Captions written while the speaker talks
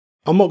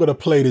I'm not going to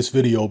play this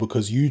video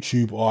because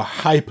YouTube are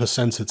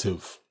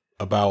hypersensitive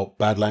about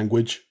bad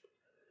language.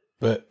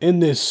 But in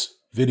this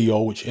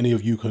video, which any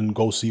of you can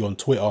go see on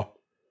Twitter,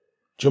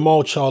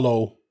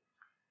 CHARLO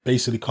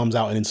basically comes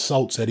out and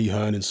insults Eddie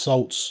Hearn,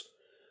 insults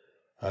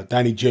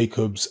Danny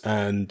Jacobs,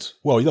 and,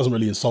 well, he doesn't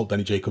really insult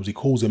Danny Jacobs. He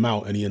calls him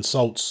out and he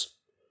insults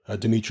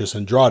Demetrius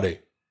Andrade.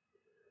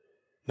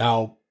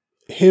 Now,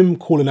 him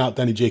calling out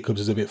Danny Jacobs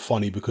is a bit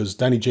funny because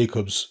Danny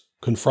Jacobs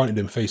confronted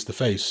him face to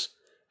face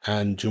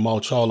and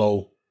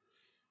CHARLO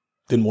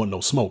didn't want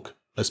no smoke.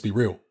 Let's be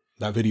real.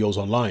 That video's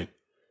online.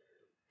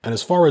 And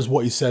as far as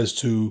what he says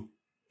to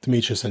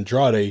Demetrius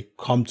Andrade,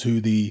 come to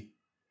the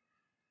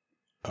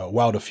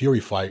Wilder Fury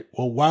fight,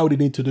 well, why would he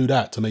need to do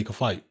that to make a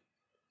fight?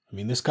 I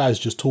mean, this guy's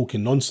just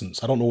talking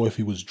nonsense. I don't know if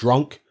he was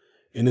drunk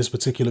in this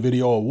particular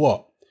video or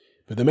what.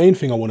 But the main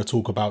thing I want to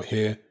talk about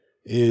here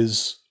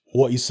is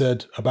what he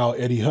said about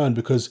Eddie Hearn,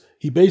 because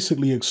he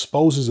basically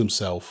exposes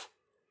himself,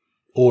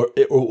 or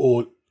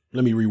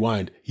let me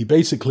rewind. He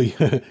basically,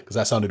 because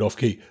that sounded off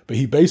key, but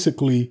he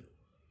basically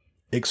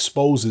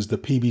exposes the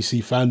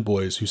PBC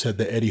fanboys who said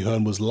that Eddie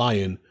Hearn was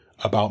lying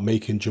about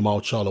making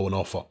CHARLO an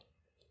offer.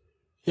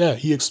 Yeah,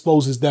 he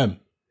exposes them,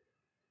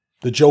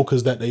 the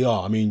jokers that they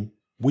are. I mean,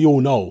 we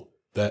all know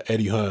that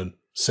Eddie Hearn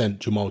sent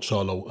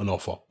CHARLO an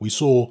offer. We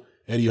saw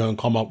Eddie Hearn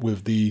come up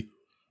with the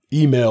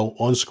email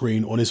on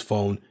screen on his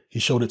phone. He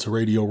showed it to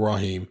Radio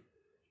Raheem.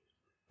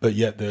 But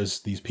yet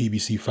there's these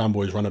PBC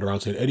fanboys running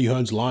around saying, Eddie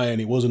Hearn's lying.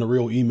 It wasn't a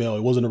real email.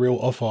 It wasn't a real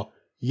offer.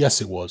 Yes,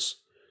 it was.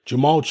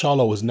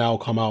 CHARLO has now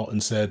come out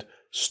and said,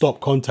 stop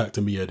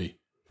contacting me, Eddie.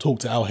 Talk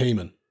to Al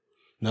Heyman.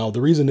 Now,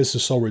 the reason this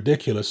is so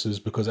ridiculous is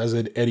because, as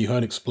Eddie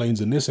Hearn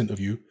explains in this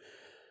interview,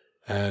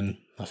 and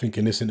I think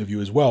in this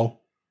interview as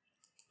well,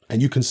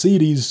 and you can see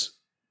these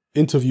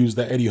interviews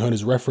that Eddie Hearn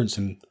is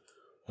referencing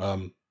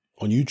on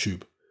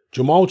YouTube,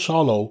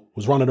 CHARLO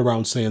was running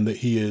around saying that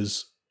he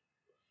is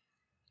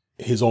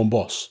his own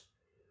boss,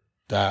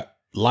 that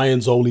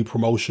Lions Only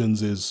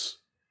Promotions is,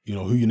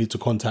 who you need to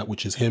contact,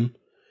 which is him.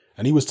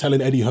 And he was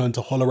telling Eddie Hearn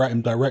to holler at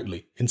him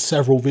directly in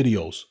several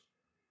videos.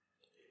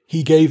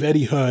 He gave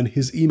Eddie Hearn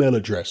his email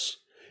address.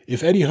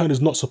 If Eddie Hearn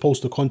is not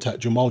supposed to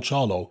contact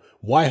CHARLO,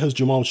 why has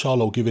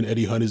CHARLO given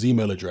Eddie Hearn his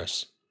email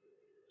address?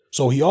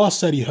 So he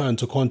asks Eddie Hearn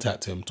to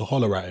contact him, to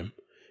holler at him.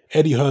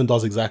 Eddie Hearn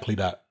does exactly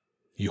that.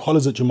 He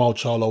hollers at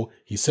CHARLO,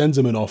 he sends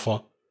him an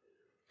offer,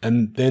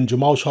 and then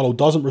CHARLO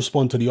doesn't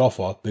respond to the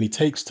offer. Then he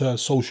takes to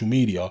social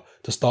media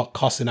to start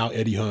cussing out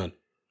Eddie Hearn,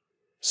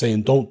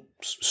 saying, don't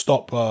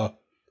stop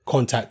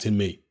contacting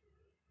me.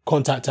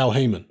 Contact Al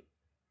Heyman.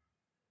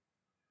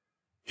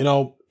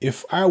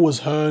 If I was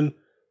Hearn,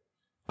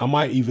 I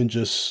might even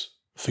just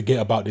forget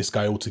about this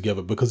guy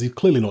altogether because he's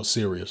clearly not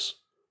serious.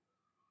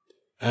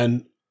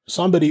 And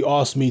somebody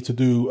asked me to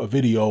do a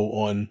video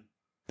on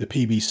the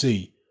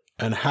PBC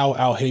and how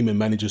Al Heyman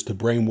manages to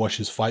brainwash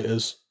his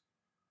fighters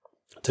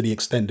to the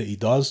extent that he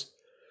does.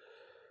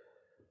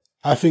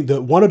 I think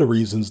that one of the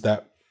reasons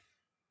that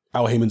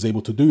Al Heyman's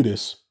able to do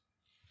this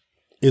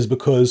is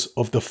because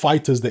of the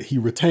fighters that he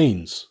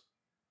retains.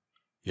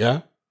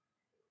 Yeah?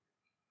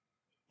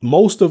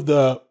 Most of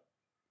the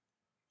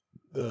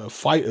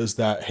fighters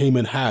that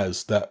Heyman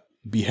has that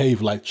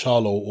behave like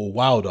CHARLO or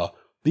Wilder,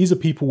 these are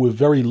people with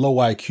very low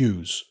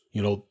IQs.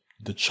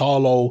 The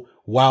CHARLO,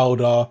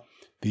 Wilder,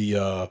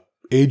 the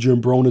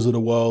Adrian Broners of the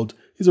world.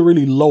 These are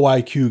really low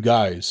IQ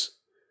guys.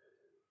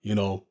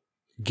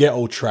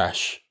 Ghetto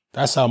trash.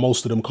 That's how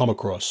most of them come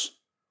across.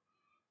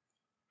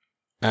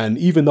 And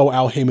even though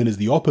Al Heyman is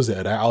the opposite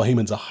of that, Al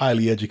Heyman's a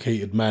highly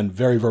educated man,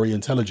 very, very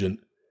intelligent.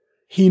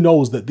 He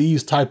knows that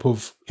these type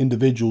of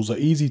individuals are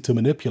easy to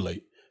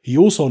manipulate. He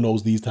also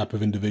knows these type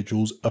of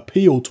individuals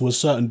appeal to a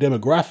certain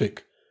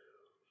demographic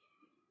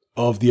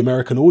of the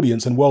American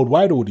audience and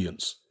worldwide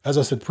audience. As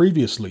I said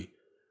previously,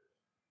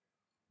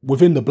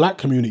 within the black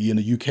community in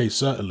the UK,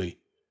 certainly,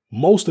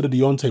 most of the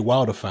Deontay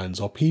Wilder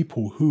fans are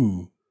people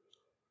who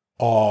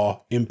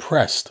are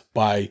impressed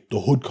by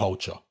the hood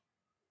culture.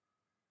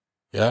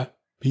 Yeah?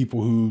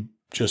 People who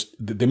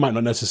they might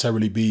not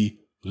necessarily be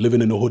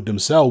living in the hood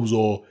themselves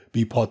or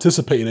be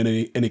participating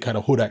in any kind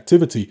of hood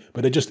activity,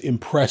 but they're just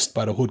impressed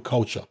by the hood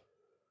culture.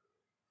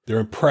 They're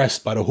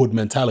impressed by the hood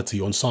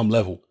mentality on some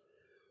level.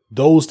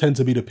 Those tend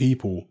to be the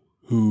people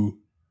who,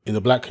 in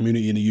the black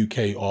community in the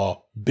UK,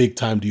 are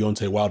big-time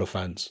Deontay Wilder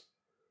fans.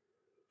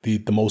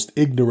 The most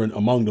ignorant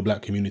among the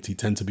black community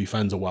tend to be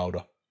fans of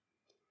Wilder.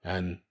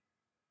 And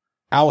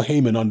Al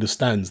Heyman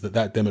understands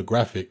that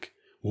demographic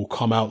will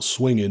come out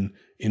swinging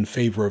in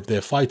favor of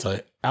their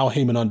fighter. Al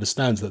Heyman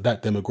understands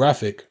that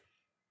demographic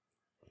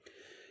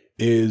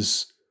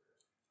is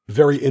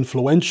very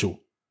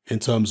influential in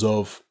terms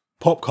of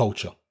pop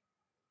culture.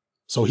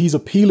 So he's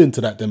appealing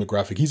to that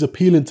demographic. He's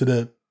appealing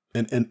to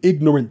an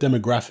ignorant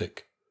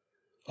demographic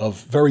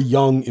of very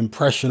young,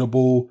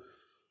 impressionable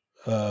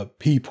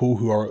people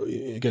who are,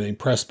 again,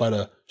 impressed by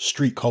the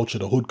street culture,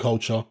 the hood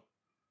culture.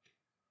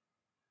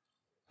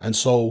 And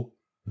so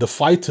the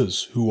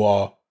fighters who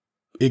are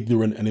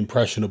ignorant and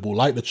impressionable,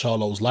 like the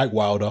CHARLOs, like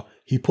Wilder,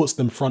 he puts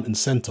them front and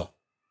center.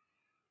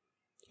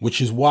 which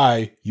is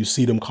why you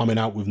see them coming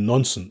out with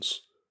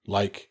nonsense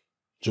like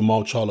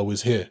JERMALL CHARLO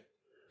is here,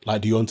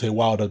 like Deontay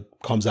Wilder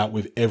comes out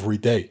with every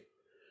day.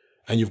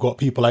 And you've got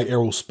people like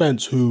Errol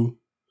Spence who,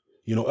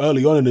 you know,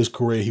 early on in his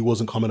career, he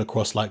wasn't coming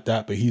across like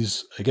that, but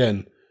he's,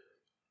 again,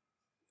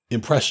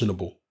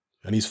 impressionable.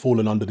 And he's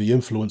fallen under the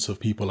influence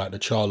of people like the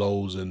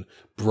Charlos and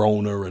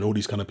Broner and all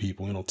these kind of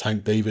people, you know,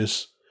 Tank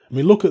Davis. I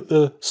mean, look at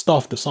the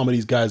stuff that some of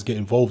these guys get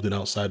involved in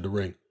outside the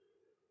ring.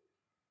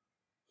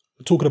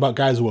 We're talking about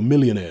guys who are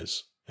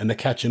millionaires and they're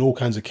catching all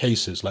kinds of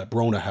cases like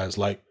Broner has,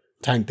 like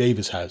Tank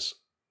Davis has.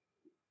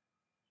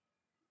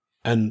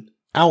 And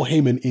Al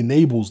Heyman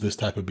enables this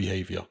type of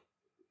behavior.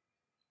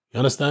 You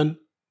understand?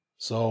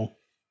 So,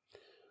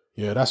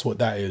 yeah, that's what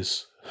that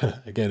is.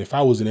 Again, if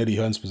I was in Eddie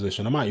Hearn's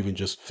position, I might even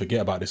just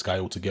forget about this guy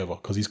altogether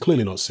because he's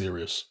clearly not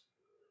serious.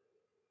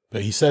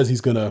 But he says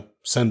he's going to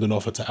send an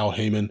offer to Al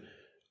Heyman.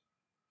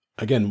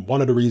 Again,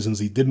 one of the reasons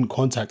he didn't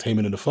contact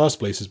Heyman in the first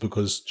place is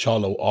because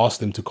Charlo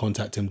asked him to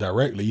contact him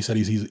directly. He said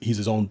he's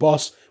his own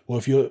boss. Well,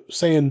 if you're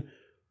saying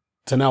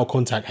to now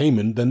contact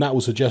Heyman, then that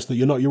will suggest that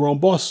you're not your own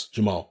boss,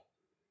 Jermall.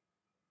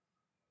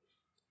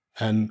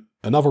 And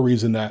another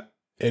reason that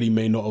Eddie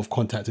may not have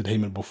contacted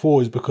Heyman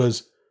before is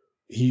because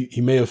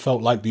he may have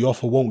felt like the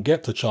offer won't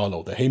get to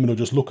Charlo, that Heyman will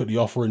just look at the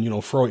offer and, you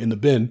know, throw it in the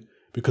bin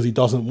because he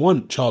doesn't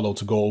want Charlo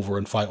to go over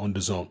and fight on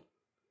DAZN.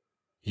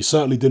 He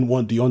certainly didn't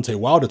want Deontay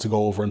Wilder to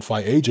go over and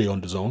fight AJ on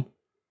DAZN.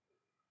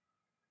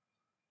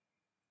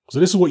 So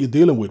this is what you're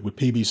dealing with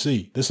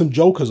PBC. There's some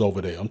jokers over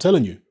there, I'm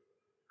telling you.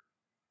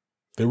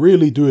 They're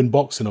really doing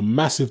boxing a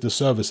massive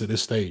disservice at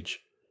this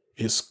stage.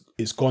 It's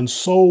gone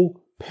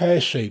so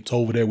pear-shaped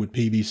over there with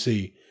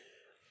PBC.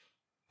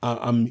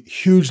 I'm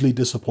hugely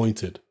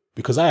disappointed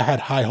because I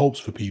had high hopes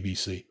for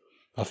PBC.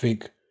 I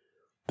think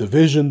the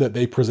vision that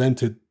they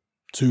presented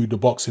to the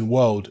boxing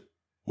world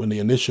when they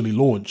initially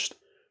launched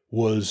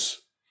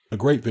was a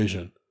great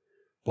vision.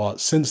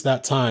 But since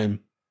that time,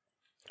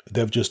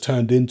 they've just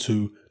turned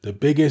into the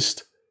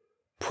biggest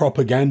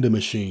propaganda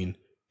machine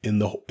in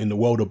the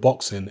world of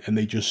boxing, and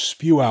they just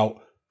spew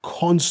out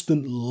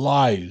constant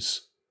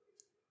lies.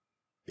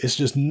 It's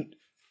just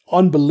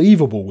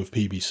unbelievable with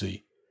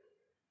PBC.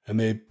 And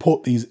they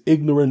put these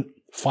ignorant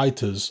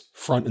fighters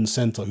front and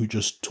center who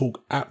just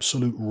talk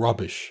absolute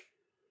rubbish.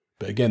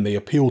 But again, they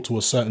appeal to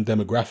a certain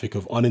demographic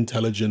of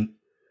unintelligent,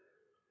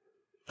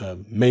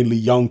 mainly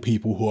young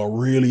people who are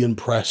really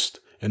impressed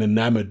and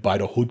enamored by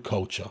the hood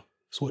culture.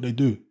 That's what they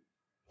do.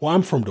 Well,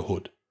 I'm from the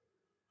hood.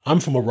 I'm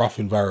from a rough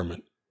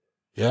environment.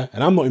 Yeah.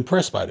 And I'm not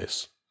impressed by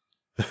this.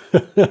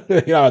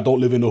 I don't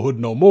live in the hood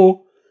no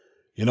more,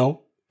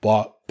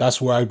 but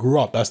that's where I grew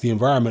up. That's the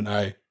environment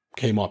I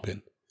came up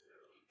in.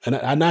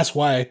 And that's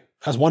why,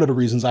 that's one of the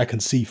reasons I can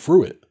see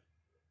through it.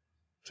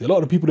 See, a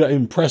lot of the people that are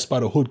impressed by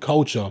the hood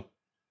culture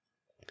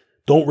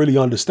don't really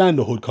understand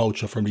the hood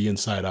culture from the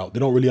inside out. They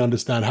don't really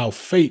understand how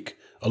fake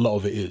a lot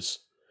of it is.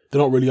 They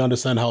don't really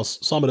understand how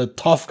some of the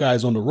tough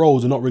guys on the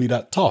roads are not really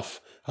that tough.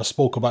 I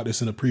spoke about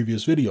this in a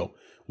previous video.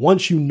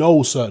 Once you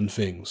know certain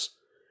things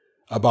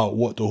about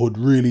what the hood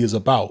really is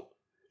about,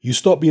 you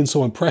stop being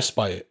so impressed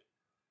by it.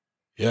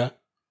 Yeah.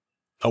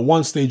 At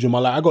one stage in my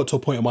life, I got to a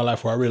point in my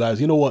life where I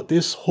realized, you know what,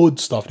 this hood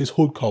stuff, this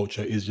hood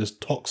culture is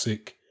just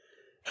toxic.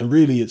 And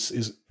really it's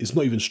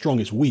not even strong,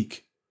 it's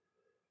weak.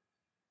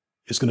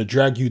 It's going to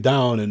drag you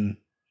down. And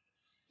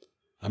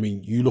I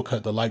mean, you look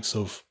at the likes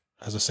of,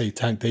 as I say,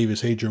 Tank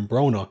Davis, Adrian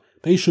Broner,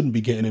 they shouldn't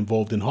be getting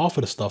involved in half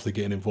of the stuff they're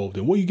getting involved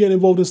in. What are you getting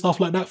involved in stuff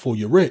like that for?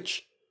 You're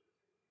rich.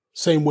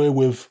 Same way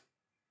with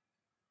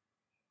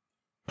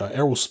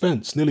Errol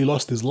Spence, nearly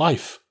lost his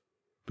life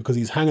because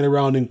he's hanging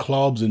around in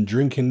clubs and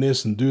drinking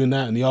this and doing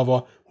that and the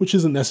other, which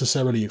isn't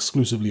necessarily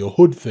exclusively a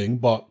hood thing,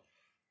 but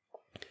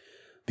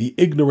the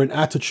ignorant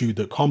attitude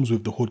that comes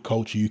with the hood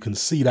culture, you can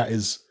see that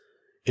is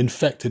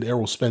infected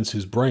Errol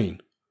Spence's brain.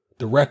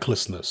 The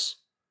recklessness.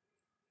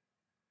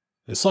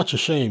 It's such a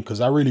shame because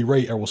I really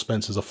rate Errol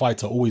Spence as a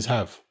fighter, always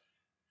have.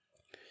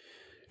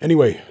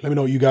 Anyway, let me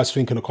know what you guys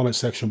think in the comment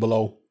section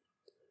below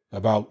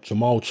about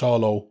JERMALL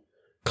CHARLO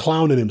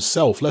clowning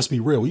himself. Let's be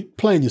real, you're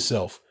playing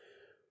yourself.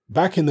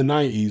 Back in the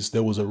 90s,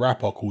 there was a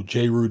rapper called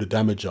Jeru the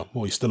Damager.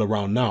 Well, he's still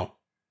around now,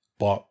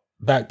 but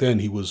back then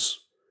he was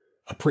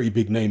a pretty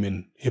big name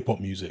in hip hop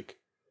music.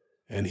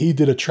 And he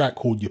did a track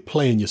called You're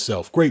Playing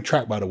Yourself. Great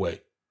track, by the way.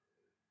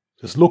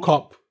 Just look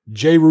up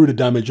Jeru the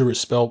Damager.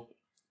 It's spelled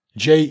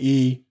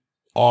Jeru,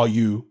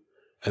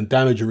 and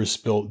Damager is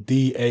spelled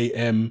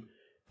Damaja.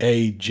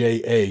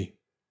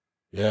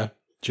 Yeah,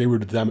 Jeru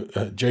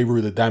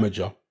the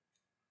Damager.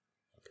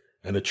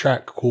 And a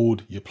track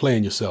called You're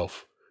Playing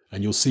Yourself.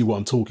 And you'll see what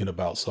I'm talking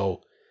about.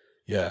 So,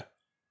 yeah.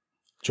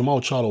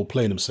 JERMALL CHARLO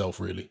playing himself,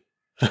 really.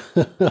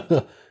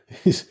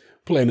 He's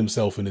playing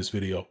himself in this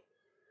video.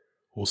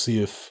 We'll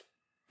see if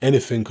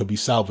anything could be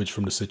salvaged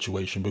from the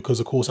situation. Because,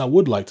 of course, I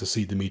would like to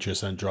see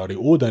Demetrius Andrade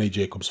or Danny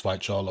Jacobs fight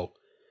Charlo.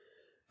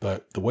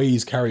 But the way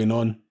he's carrying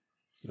on,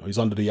 he's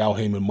under the Al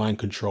Heyman mind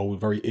control. A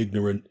very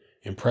ignorant,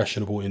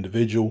 impressionable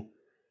individual.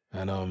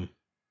 And,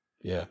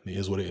 yeah, it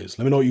is what it is.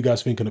 Let me know what you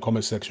guys think in the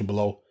comment section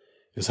below.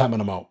 It's happening.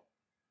 I'm out.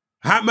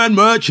 Hatman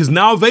merch is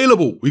now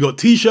available. We got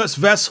t-shirts,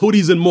 vests,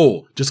 hoodies, and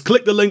more. Just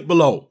click the link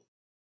below.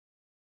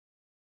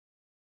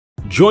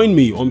 Join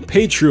me on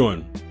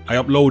Patreon. I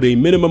upload a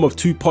minimum of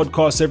 2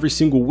 podcasts every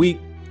single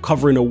week,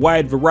 covering a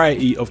wide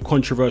variety of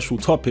controversial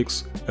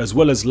topics, as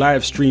well as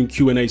live stream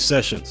Q&A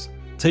sessions.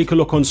 Take a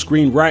look on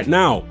screen right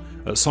now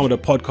at some of the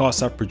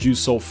podcasts I've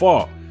produced so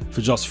far.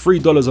 For just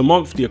 $3 a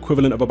month, the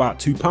equivalent of about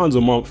 £2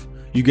 a month,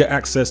 you get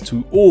access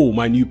to all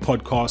my new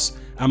podcasts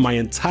and my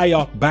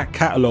entire back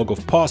catalogue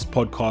of past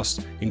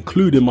podcasts,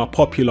 including my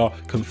popular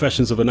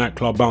Confessions of a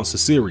Nightclub Bouncer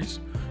series.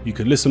 You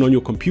can listen on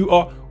your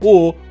computer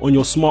or on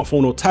your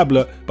smartphone or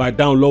tablet by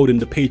downloading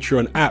the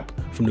Patreon app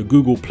from the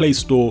Google Play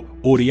Store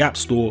or the App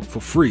Store for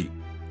free.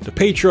 The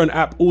Patreon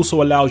app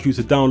also allows you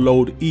to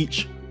download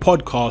each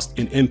podcast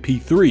in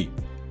MP3.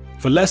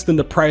 For less than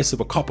the price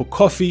of a cup of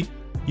coffee,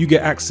 you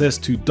get access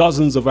to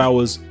dozens of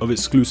hours of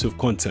exclusive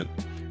content.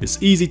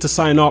 It's easy to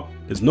sign up,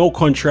 there's no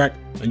contract,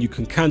 and you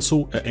can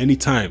cancel at any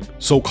time.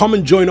 So come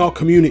and join our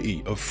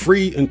community of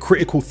free and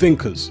critical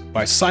thinkers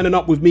by signing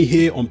up with me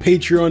here on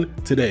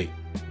Patreon today.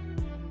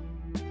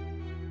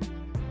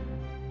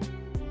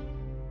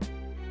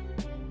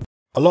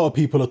 A lot of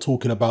people are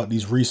talking about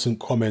these recent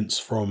comments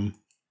from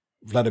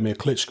WLADIMIR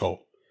KLITSCHKO,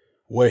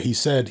 where he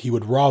said he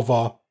would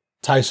rather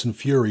Tyson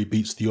Fury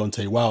beats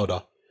Deontay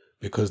Wilder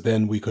because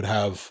then we could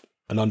have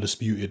an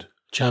undisputed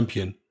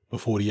champion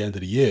before the end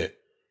of the year.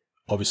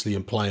 Obviously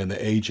implying that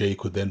AJ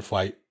could then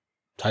fight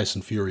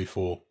Tyson Fury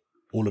for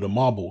all of the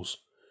marbles.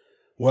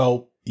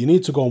 Well, you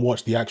need to go and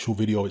watch the actual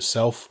video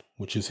itself,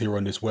 which is here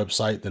on this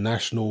website,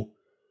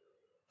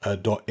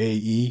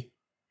 thenational.ae.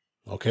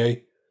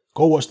 Okay?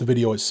 Go watch the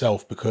video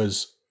itself,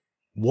 because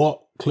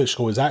what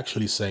Klitschko is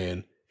actually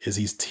saying is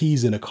he's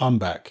teasing a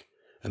comeback.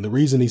 And the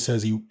reason he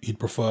says he'd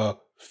prefer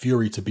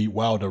Fury to beat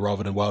Wilder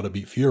rather than Wilder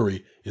beat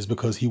Fury is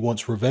because he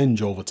wants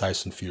revenge over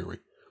Tyson Fury.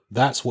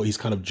 That's what he's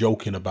kind of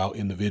joking about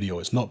in the video.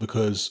 It's not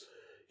because,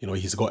 you know,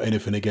 he's got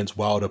anything against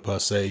Wilder per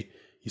se.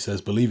 He says,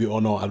 believe it or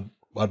not,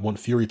 I'd want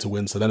Fury to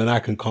win so then I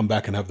can come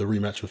back and have the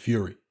rematch with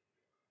Fury.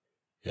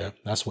 Yeah,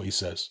 that's what he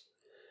says.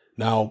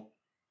 Now,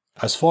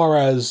 as far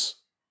as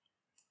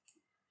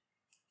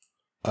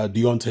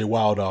Deontay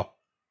Wilder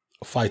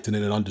fighting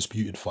in an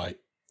undisputed fight,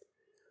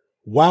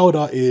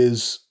 Wilder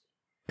is,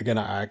 again,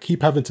 I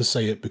keep having to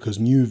say it because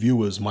new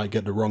viewers might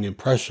get the wrong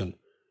impression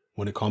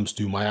when it comes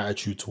to my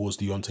attitude towards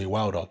Deontay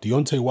Wilder.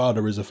 Deontay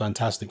Wilder is a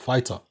fantastic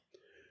fighter,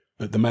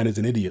 but the man is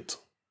an idiot.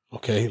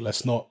 Okay,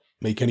 let's not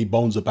make any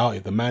bones about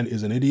it. The man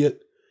is an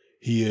idiot.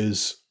 He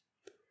is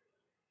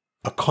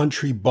a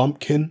country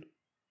bumpkin.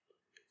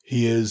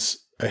 He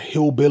is a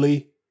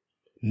hillbilly,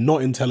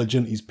 not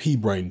intelligent. He's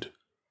pea-brained.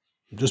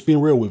 I'm just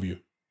being real with you.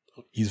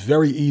 He's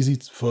very easy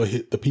for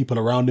the people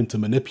around him to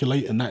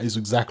manipulate, and that is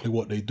exactly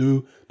what they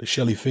do. The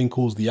Shelly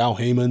Finkles, the Al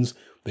Haymans,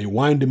 they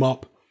wind him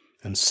up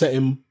and set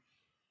him,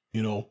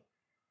 you know,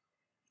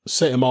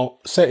 set him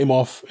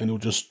off, and he'll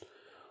just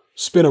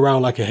spin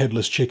around like a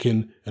headless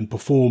chicken and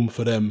perform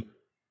for them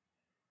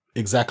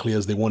exactly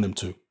as they want him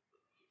to.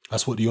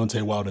 That's what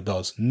Deontay Wilder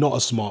does. Not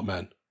a smart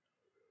man.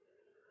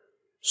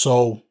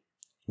 So,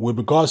 with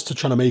regards to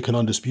trying to make an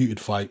undisputed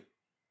fight,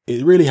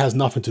 it really has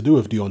nothing to do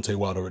with Deontay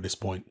Wilder at this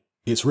point.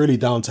 It's really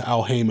down to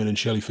Al Heyman and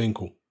Shelly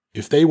Finkel.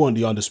 If they want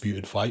the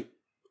undisputed fight,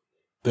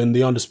 then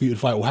the undisputed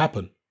fight will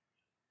happen.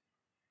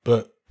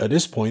 But at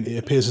this point, it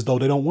appears as though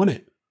they don't want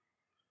it.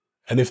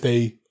 And if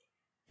they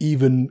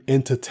even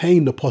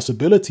entertain the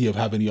possibility of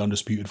having the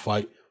undisputed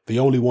fight, they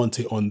only want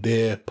it on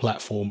their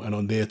platform and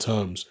on their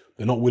terms.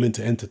 They're not willing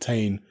to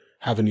entertain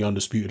having the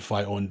undisputed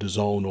fight on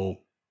DAZN or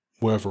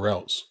wherever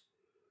else.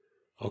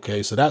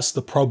 Okay, so that's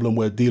the problem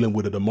we're dealing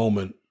with at the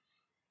moment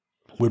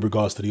with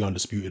regards to the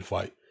undisputed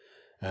fight.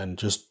 And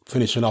just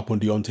finishing up on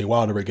Deontay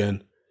Wilder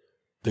again,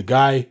 the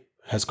guy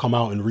has come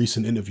out in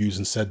recent interviews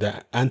and said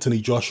that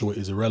Anthony Joshua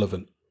is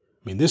irrelevant.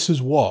 I mean, this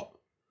is what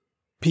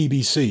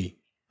PBC,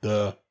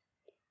 the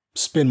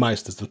spin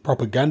meisters, the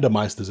propaganda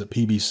meisters at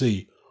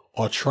PBC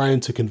are trying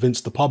to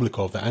convince the public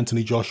of, that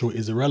Anthony Joshua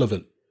is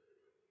irrelevant.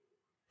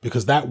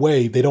 Because that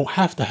way they don't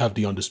have to have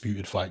the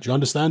undisputed fight. Do you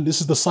understand?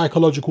 This is the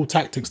psychological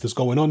tactics that's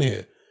going on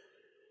here.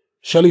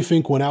 Shelly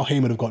Finkel and Al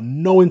Heyman have got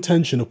no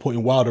intention of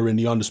putting Wilder in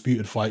the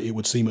undisputed fight, it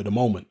would seem, at the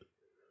moment.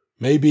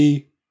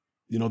 Maybe,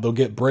 you know, they'll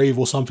get brave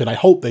or something. I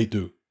hope they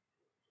do.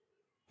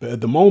 But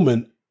at the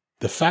moment,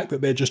 the fact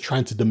that they're just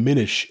trying to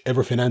diminish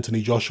everything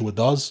Anthony Joshua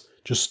does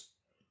just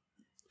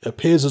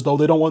appears as though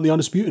they don't want the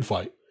undisputed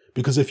fight.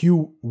 Because if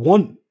you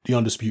want the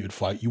undisputed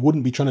fight, you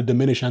wouldn't be trying to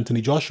diminish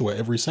Anthony Joshua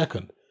every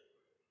second.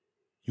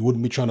 You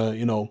wouldn't be trying to,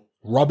 you know,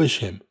 rubbish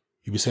him.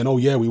 You'd be saying, oh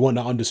yeah, we want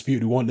that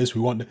undisputed, we want this,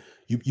 we want that.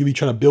 You'd be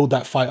trying to build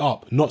that fight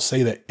up, not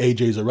say that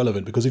AJ's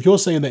irrelevant. Because if you're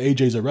saying that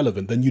AJ's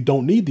irrelevant, then you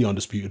don't need the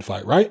undisputed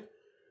fight, right?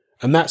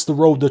 And that's the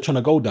road they're trying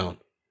to go down.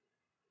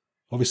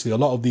 Obviously, a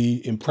lot of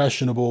the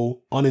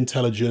impressionable,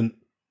 unintelligent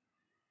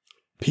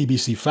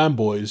PBC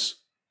fanboys,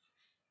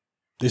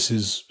 this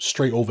is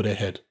straight over their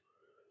head.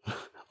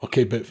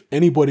 Okay, but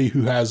anybody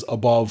who has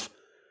above,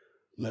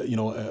 you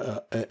know,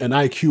 an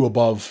IQ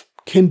above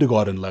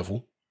kindergarten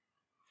level,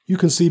 you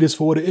can see this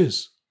for what it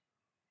is.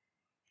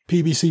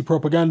 PBC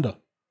propaganda.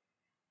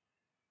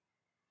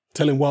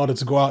 Telling Wilder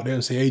to go out there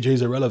and say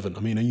AJ's irrelevant.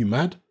 I mean, are you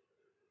mad?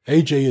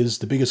 AJ is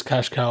the biggest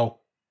cash cow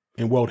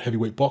in world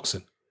heavyweight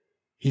boxing.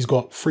 He's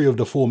got 3 of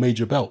the 4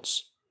 major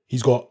belts.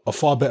 He's got a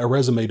far better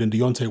resume than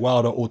Deontay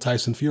Wilder or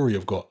Tyson Fury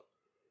have got.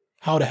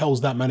 How the hell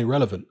is that man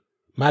irrelevant?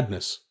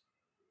 Madness.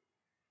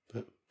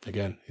 But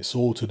again, it's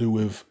all to do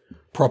with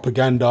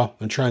propaganda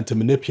and trying to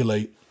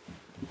manipulate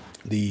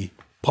the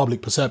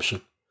public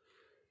perception.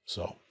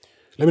 So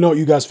let me know what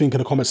you guys think in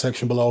the comment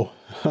section below.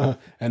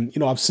 And, you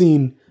know, I've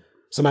seen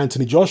some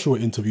Anthony Joshua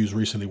interviews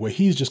recently where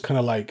he's just kind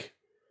of like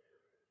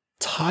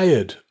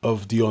tired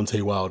of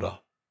Deontay Wilder.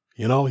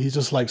 You know, he's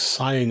just like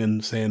sighing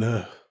and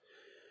saying,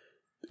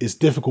 it's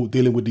difficult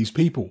dealing with these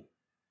people.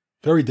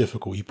 Very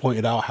difficult. He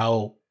pointed out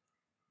how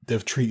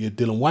they've treated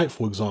Dillian Whyte,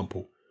 for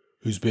example,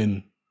 who's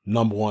been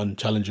 #1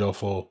 challenger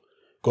for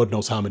God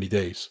knows how many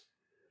days.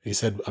 He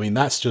said, I mean,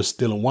 that's just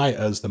Dillian Whyte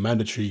as the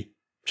mandatory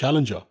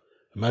challenger.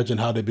 Imagine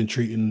how they've been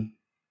treating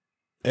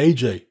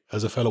AJ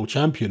as a fellow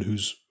champion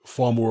who's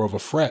far more of a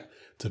threat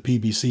to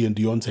PBC and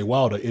Deontay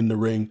Wilder in the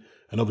ring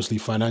and obviously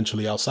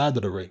financially outside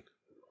of the ring.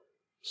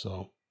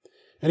 So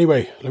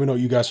anyway, let me know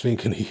what you guys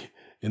think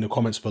in the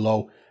comments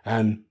below.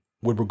 And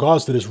with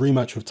regards to this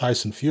rematch with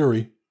Tyson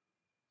Fury,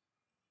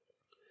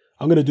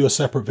 I'm going to do a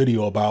separate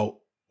video about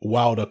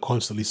Wilder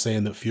constantly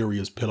saying that Fury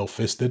is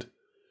pillow-fisted.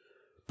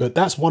 But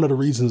that's one of the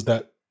reasons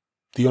that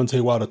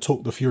Deontay Wilder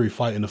took the Fury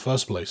fight in the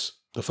first place,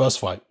 the first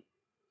fight,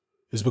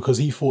 is because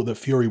he thought that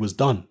Fury was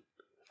done.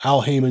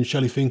 Al Heyman,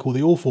 Shelley Finkel,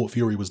 they all thought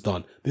Fury was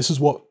done. This is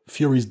what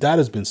Fury's dad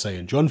has been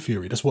saying, John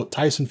Fury. That's what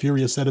Tyson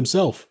Fury has said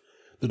himself.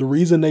 That the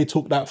reason they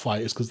took that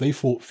fight is because they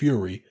thought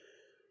Fury,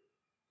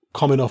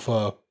 coming off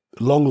a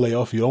long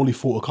layoff, he only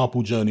fought a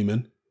couple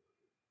journeymen,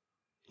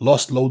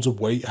 lost loads of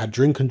weight, had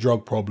drink and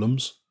drug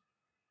problems,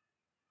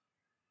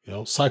 you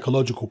know,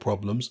 psychological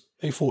problems.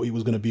 They thought he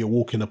was going to be a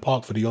walk in the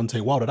park for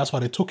Deontay Wilder. That's why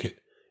they took it.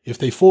 If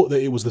they thought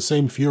that it was the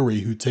same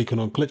Fury who'd taken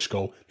on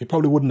Klitschko, they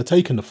probably wouldn't have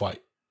taken the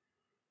fight.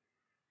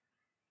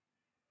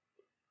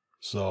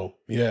 So,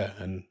 yeah,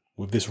 and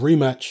with this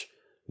rematch,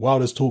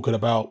 Wilder's talking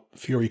about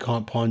Fury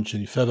can't punch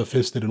and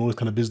feather-fisted and all this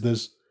kind of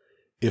business.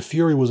 If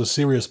Fury was a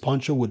serious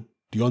puncher, would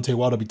Deontay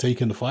Wilder be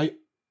taking the fight?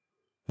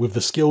 With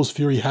the skills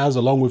Fury has,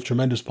 along with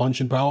tremendous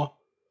punching power?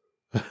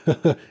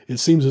 It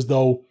seems as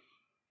though,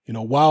 you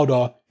know,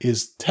 Wilder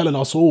is telling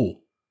us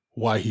all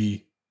why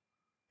he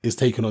is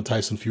taking on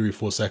Tyson Fury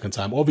for a second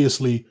time.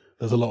 Obviously,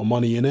 there's a lot of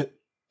money in it.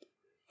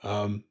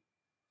 And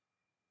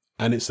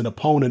it's an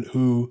opponent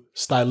who,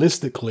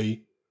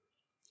 stylistically,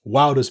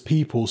 Wilder's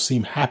people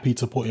seem happy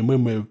to put him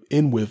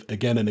in with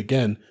again and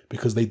again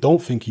because they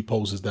don't think he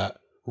poses that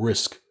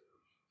risk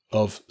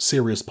of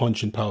serious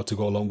punching power to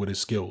go along with his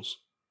skills.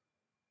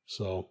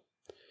 So,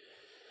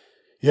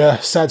 yeah,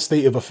 sad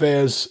state of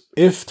affairs.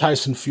 If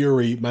Tyson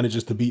Fury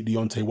manages to beat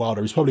Deontay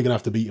Wilder, he's probably going to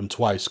have to beat him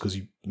twice because,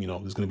 you know,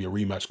 there's going to be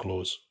a rematch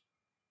clause.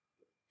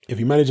 If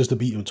he manages to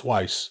beat him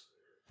twice,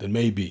 then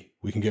maybe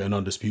we can get an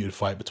undisputed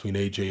fight between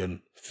AJ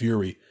and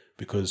Fury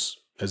because,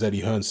 as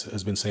Eddie Hearn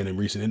has been saying in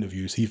recent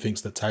interviews, he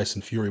thinks that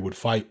Tyson Fury would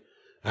fight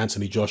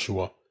Anthony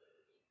Joshua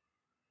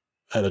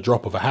at a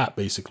drop of a hat,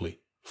 basically,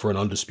 for an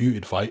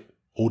undisputed fight.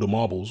 All the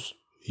marbles,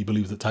 he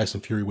believes that Tyson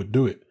Fury would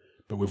do it.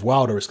 But with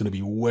Wilder, it's going to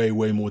be way,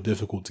 way more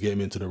difficult to get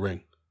him into the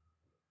ring.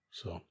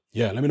 So,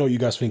 yeah, let me know what you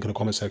guys think in the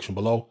comment section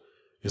below.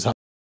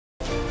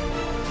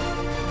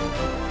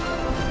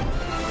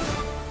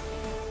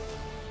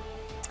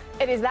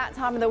 It is that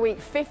time of the week,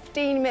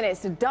 15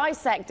 minutes to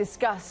dissect,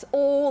 discuss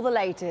all the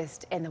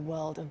latest in the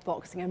world of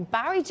boxing. And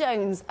Barry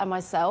Jones and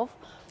myself,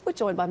 we're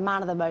joined by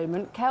man of the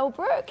moment, Kell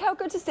Brook. Kell,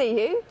 good to see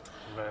you.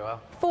 Very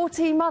well.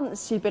 14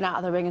 months you've been out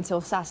of the ring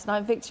until Saturday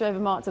night, victory over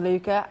Mark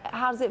DeLuca.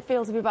 How does it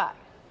feel to be back?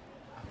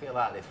 I feel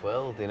like this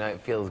world, you know, it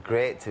feels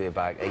great to be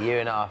back. A year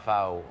and a half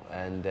out,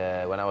 and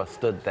when I was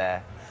stood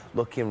there,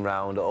 looking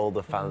round at all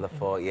the fans, I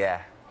thought,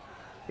 yeah,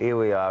 here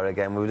we are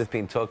again. We've just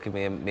been talking,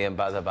 me and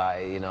Baz,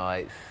 about it, you know,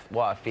 it's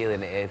what a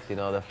feeling it is, you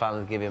know, the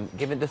fans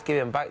just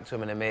giving back to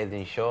him an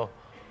amazing show.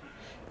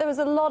 There was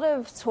a lot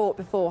of talk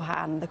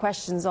beforehand, the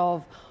questions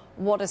of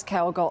what has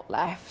Kell got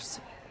left?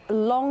 A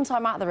long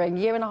time out of the ring,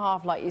 year and a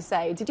half, like you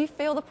say. Did you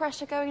feel the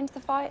pressure going into the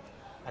fight?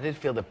 I did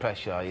feel the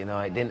pressure, you know,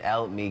 it didn't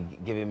help me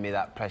giving me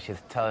that pressure,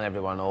 telling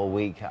everyone all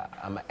week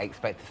I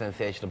expect a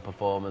sensational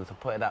performance, I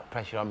put that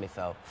pressure on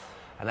myself.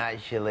 And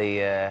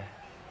actually,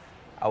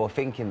 I was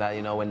thinking that,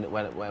 you know,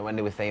 when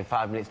they were saying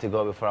 5 minutes to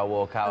go before I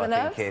walk out,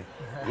 I was thinking,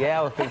 yeah,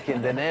 I was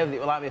thinking the nerves, it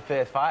was like my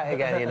first fight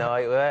again, you know,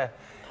 it were.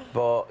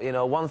 But, you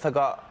know, once I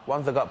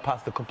got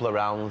past a couple of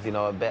rounds, you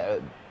know, a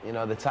bit, you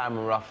know, the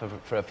timing were off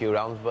for a few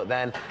rounds, but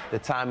then the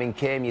timing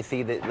came. You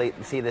see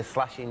the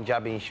slashing,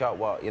 jabbing shot.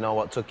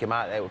 What took him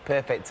out? It was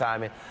perfect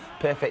timing,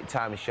 perfect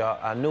time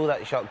shot. I knew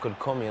that shot could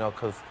come, you know,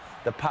 because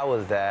the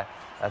power's there.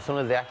 As soon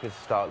as the accuracy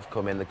starts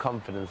coming, the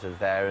confidence is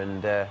there,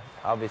 and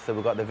obviously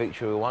we got the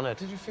victory we wanted.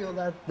 Did you feel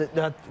that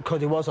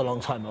because it was a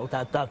long time out,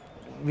 that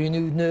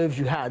renewed nerves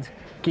you had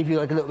give you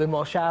like a little bit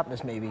more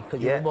sharpness, maybe,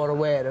 because you were more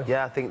aware of?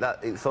 Yeah, I think that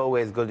it's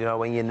always good, you know,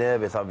 when you're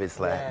nervous,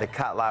 obviously. The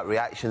cat-like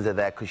reactions are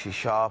there because you're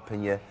sharp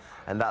and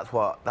and that's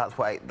what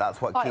Fight keeps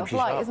or you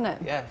flight, sharp. isn't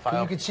it? Yeah, fight You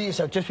or- can see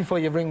yourself just before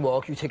your ring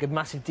walk. You take a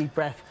massive deep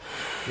breath.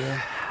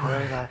 Yeah,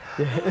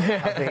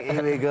 I think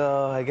here we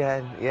go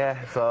again. Yeah,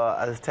 so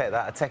I just take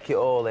that, I take it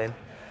all in,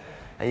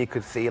 and you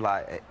could see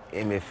like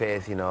in my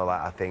face, you know,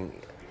 like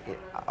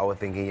I was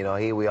thinking, you know,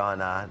 here we are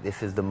now.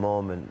 This is the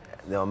moment.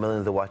 You know,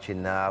 millions are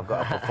watching now. I've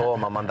got to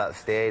perform. I'm on that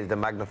stage. The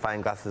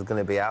magnifying glass is going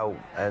to be out,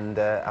 and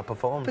I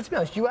perform. But to be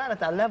honest, you are at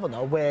that level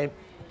now where,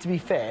 to be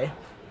fair,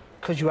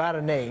 because you are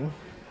a name,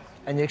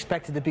 and you're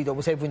expected to beat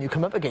almost everyone you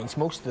come up against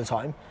most of the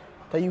time,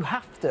 that you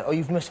have to, or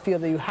you must feel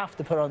that you have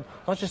to put on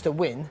not just a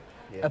win,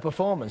 a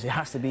performance. It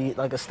has to be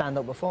like a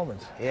stand-up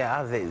performance.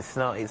 Yeah, it's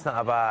not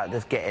about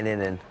just getting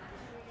in and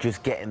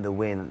just getting the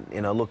win,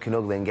 you know, looking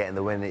ugly and getting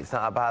the win. It's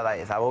not about that.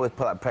 I've always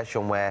put that pressure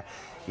on where,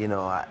 you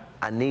know,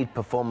 I need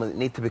performance,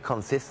 need to be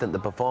consistent, the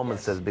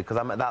performances, because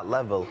I'm at that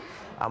level.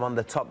 I'm on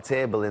the top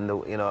table in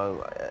the, you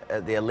know,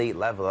 at the elite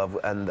level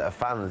and the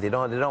fans, they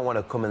don't want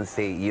to come and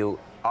see you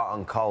hot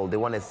and cold. They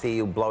want to see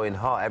you blowing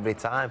hot every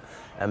time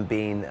and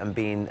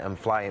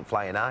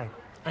flying high.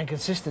 And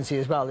consistency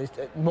as well is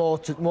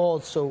more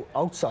so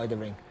outside the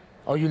ring,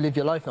 or you live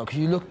your life now, because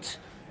you looked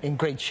in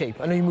great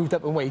shape. I know you moved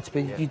up in weight,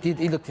 but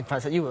you looked in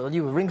fantastic. You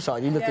were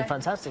ringside. You looked in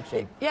fantastic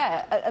shape.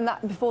 Yeah, and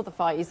that before the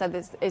fight, you said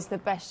it's the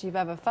best you've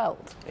ever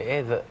felt. It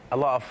is. A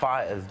lot of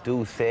fighters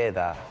do say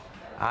that.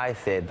 I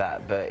said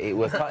that, but it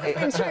was.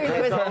 It's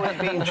not always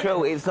been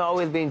true. It's not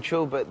always been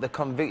true, but the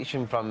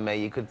conviction from me,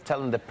 you could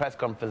tell in the press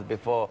conference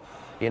before,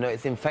 you know,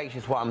 it's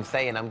infectious what I'm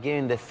saying. I'm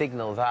giving the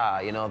signals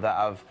out, you know,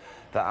 that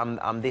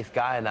I'm this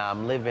guy now.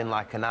 I'm living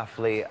like an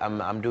athlete.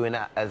 I'm doing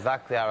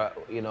exactly how,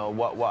 you know,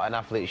 what an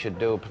athlete should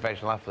do, a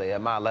professional athlete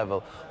at my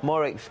level.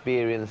 More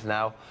experience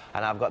now,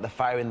 and I've got the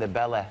fire in the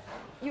belly.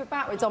 You were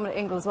back with Dominic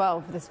Ingle as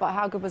well for this fight.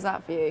 How good was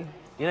that for you?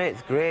 You know,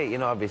 it's great. You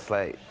know,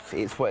 obviously,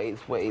 it's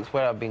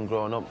where I've been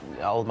growing up.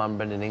 Old man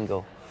Brendan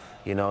Ingle,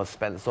 you know,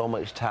 spent so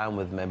much time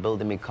with me,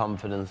 building me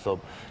confidence up.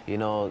 You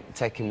know,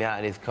 taking me out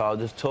in his car,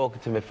 just talking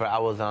to me for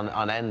hours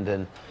on end.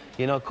 And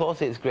you know, of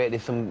course, it's great.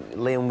 There's some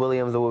Liam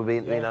Williams that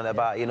we've been on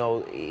about. You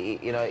know,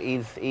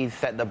 he's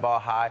set the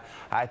bar high.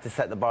 I had to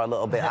set the bar a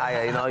little bit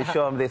higher. You know,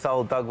 show him this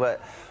old dog.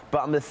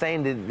 But I'm just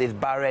saying, this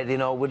Barrett, you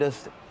know, we're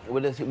just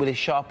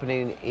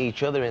sharpening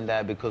each other in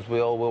there, because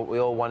we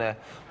all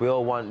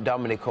want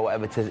Dominic or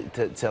whatever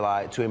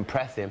to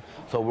impress him.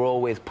 So we're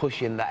always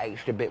pushing that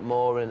extra bit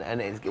more,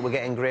 and we're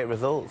getting great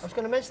results. I was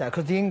going to mention that,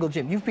 because the Ingle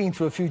gym, you've been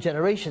through a few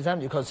generations,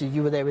 haven't you? Because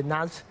you were there with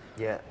Naz.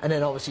 Yeah. And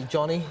then obviously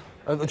Johnny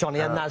and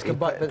Naz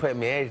combined. Putting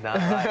me age now.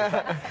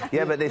 Right?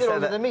 Yeah, but they said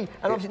older that than me.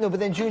 And obviously but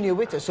then Junior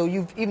Witter. So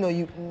even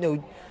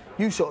though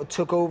you sort of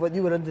took over,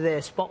 you were under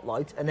their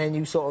spotlight, and then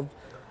you sort of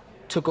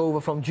took over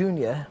from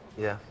Junior.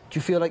 Yeah. Do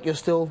you feel like you're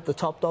still the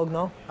top dog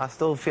now? I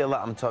still feel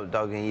that I'm top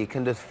dog, and you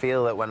can just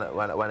feel it when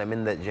I'm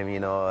in that gym, you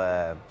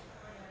know,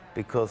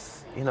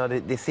 because, you know,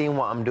 they seen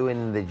what I'm doing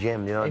in the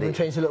gym, you know. Everyone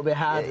trains a little bit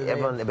harder.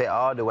 Everyone's a bit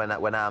harder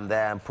when I'm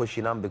there and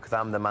pushing on, because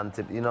I'm the man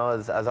to, you know,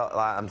 as like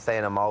I'm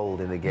saying, I'm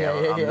old in the game.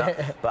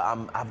 But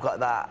I've got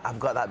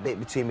that bit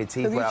between my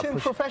teeth. Have you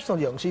turned professional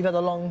young? So you've had a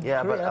long career,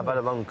 I've had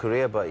a long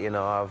career, but you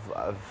know,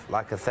 I've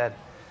like I said,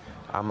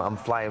 I'm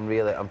flying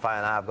really. I'm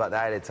flying high. I've got the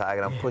eye tag,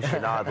 and I'm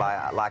pushing hard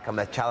like I'm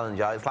a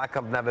challenger. It's like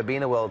I've never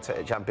been a world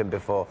champion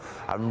before.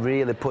 I'm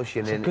really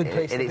pushing, and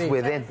it's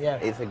within. Yeah.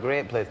 It's a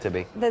great place to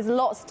be. There's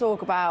lots to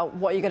talk about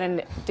what you're going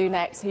to do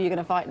next, who you're going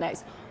to fight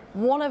next.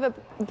 One of the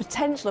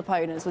potential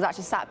opponents was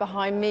actually sat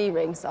behind me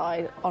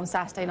ringside on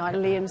Saturday night,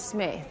 Liam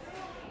Smith.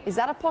 Is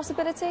that a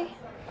possibility?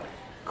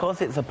 Of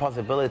course, it's a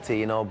possibility,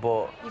 you know,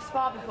 but You've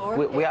sparred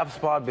before. We have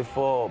sparred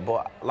before,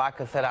 but like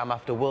I said, I'm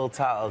after world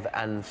titles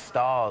and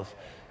stars.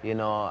 You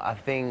know, I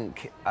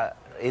think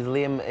is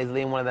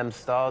Liam one of them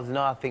stars?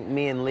 No, I think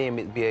me and Liam,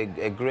 it'd be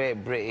a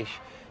great British,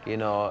 you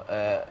know,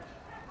 a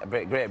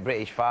great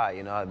British fight,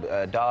 you know,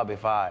 a derby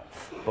fight.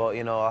 But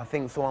you know, I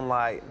think someone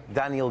like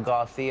Daniel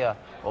Garcia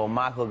or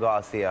Michael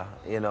Garcia,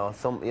 you know,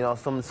 some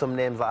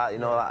names like that, you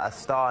know, like a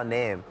star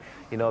name,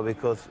 you know,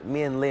 because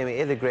me and Liam, it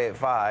is a great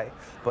fight,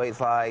 but it's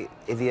like,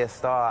 is he a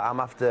star? I'm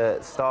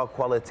after star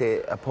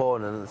quality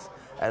opponents.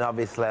 And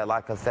obviously,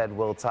 like I said,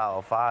 world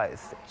title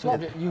fights. So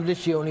you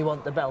literally only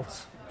want the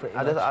belts, pretty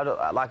much.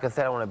 Like I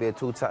said, I want to be a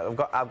two-time.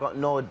 I've got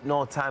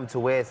no time to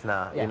waste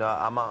now. Yeah. You know,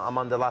 I'm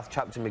on the last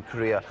chapter of my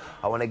career.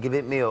 I want to give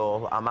it me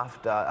all.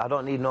 I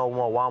don't need no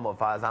more warm-up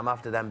fights. I'm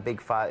after them big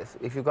fights.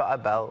 If you've got a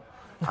belt,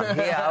 I'm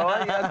here. I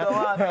want you to go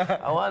on.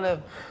 I want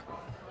to.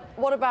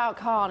 What about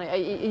Khan? Are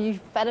you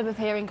fed up of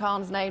hearing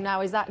Khan's name now?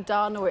 Is that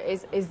done, or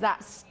is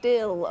that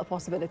still a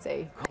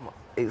possibility? Come on.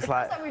 It's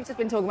like we've just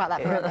been talking about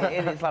that forever.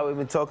 It's like we've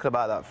been talking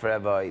about that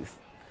forever. It's,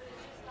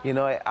 you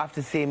know,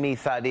 after seeing me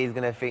Saturday, he's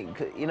going to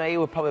think, you know, he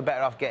was probably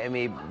better off getting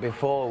me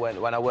before when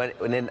I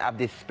didn't have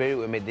this spirit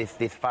with me,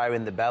 this fire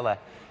in the belly,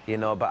 you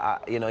know.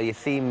 But, you know, you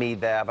see me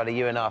there, I've had a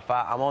year and a half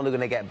out. I'm only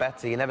going to get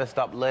better. You never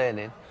stop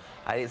learning.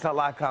 And it's not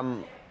like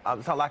I'm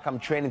it's not like I'm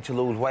training to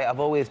lose weight. I've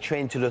always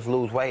trained to just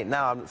lose weight.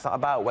 Now it's not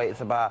about weight.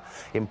 It's about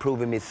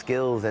improving my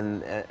skills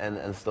and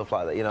stuff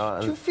like that. You know.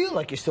 Do you feel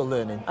like you're still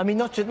learning? I mean,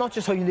 not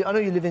just how you live. I know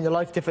you're living your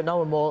life different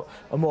now, and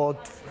more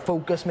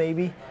focused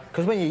maybe.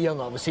 Because when you're young,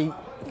 obviously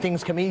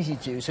things come easy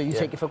to you, so you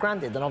take it for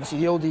granted. And obviously,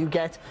 the older you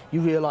get, you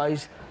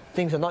realise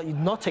things are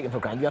not taken for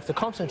granted. You have to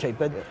concentrate.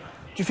 But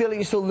do you feel like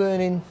you're still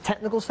learning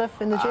technical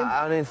stuff in the gym?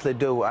 I honestly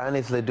do. I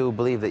honestly do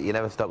believe that you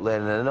never stop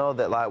learning. And I know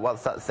that, like,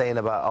 what's that saying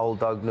about old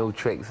dog, new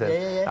tricks?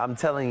 And I'm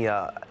telling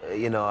you,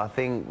 you know, I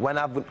think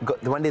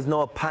when there's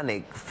no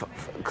panic,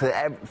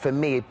 for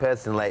me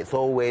personally, it's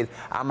always,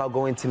 am I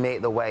going to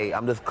make the weight?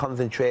 I'm just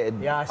concentrated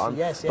on.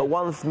 But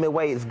once my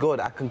weight is good,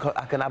 I can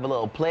have a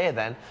little play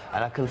then,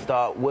 and I can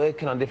start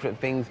working on different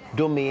things,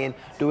 dummying,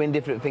 doing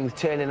different things,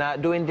 turning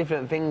out, doing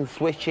different things,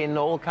 switching,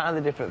 all kinds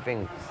of different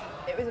things.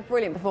 It was a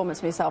brilliant performance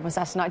for yourself on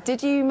Saturday night.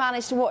 Did you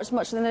manage to watch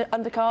much of the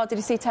undercard? Did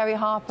you see Terry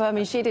Harper? I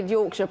mean, she did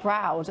Yorkshire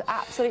proud.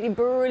 Absolutely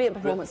brilliant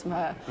performance from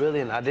her.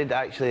 Brilliant. I did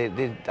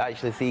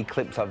actually see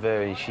clips of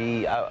her, and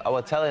I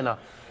was telling her,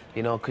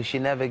 you know, because she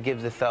never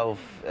gives herself.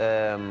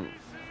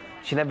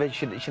 She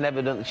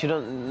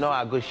doesn't know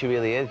how good she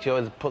really is. She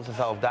always puts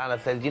herself down. I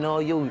said, you know,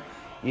 you're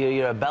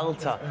a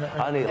belter.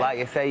 And like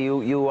you say,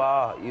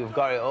 you've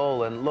got it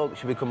all. And look,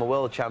 she's become a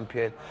world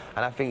champion.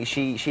 And I think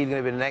she's going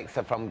to be the next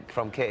step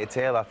from Katie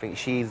Taylor. I think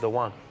she's the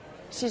one.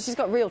 She's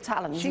got real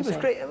talent. She was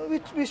great. We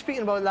were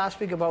speaking about last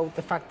week about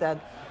the fact that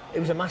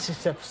it was a massive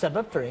step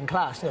up for her in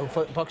class. You know,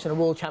 for boxing a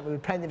world champion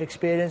with plenty of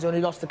experience.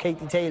 Only lost to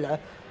Katie Taylor.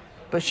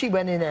 But she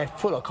went in there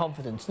full of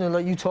confidence. You know,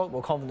 like you talk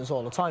about confidence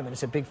all the time, and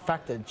it's a big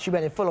factor. She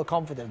went in full of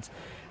confidence.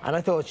 And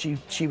I thought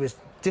she was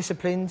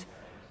disciplined,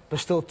 but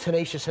still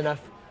tenacious enough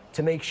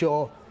to make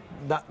sure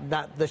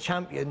that the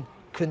champion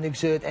couldn't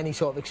exert any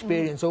sort of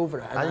experience over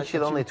her. And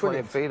she's only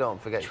 23,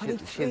 don't forget.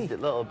 She's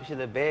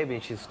a baby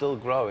and she's still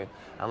growing.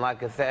 And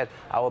like I said,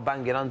 I was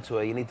banging onto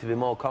her, you need to be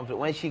more confident.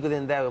 When she goes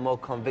in there with more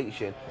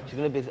conviction, she's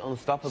going to be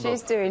unstoppable.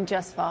 She's doing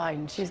just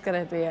fine. She's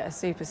going to be a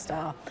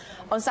superstar.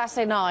 On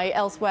Saturday night,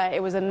 elsewhere,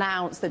 it was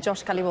announced that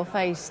Josh Kelly will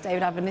face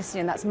David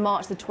Avanesian. That's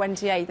March the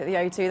 28th at the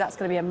O2. That's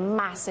going to be a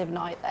massive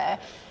night there.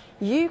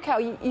 You, Kell,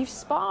 you've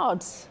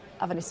sparred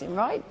Avanesian,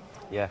 right?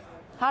 Yeah.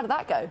 How did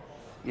that go?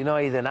 You know,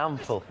 he's an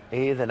handful.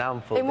 He is an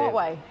handful. In what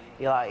way?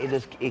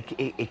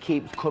 He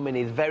keeps coming.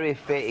 He's very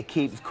fit. He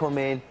keeps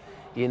coming.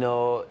 You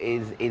know,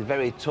 he's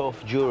very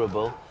tough,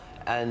 durable,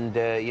 and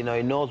you know,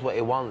 he knows what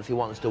he wants. He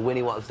wants to win.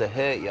 He wants to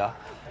hurt you.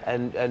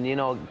 And you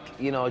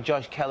know,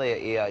 Josh Kelly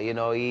here. You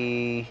know,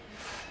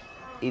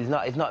 he's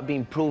not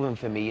been proven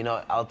for me. You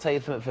know, I'll tell you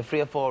something. For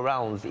 3 or 4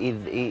 rounds,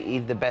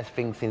 he's the best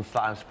thing since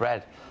sliced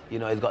bread. You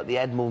know, he's got the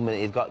head movement.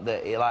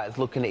 He likes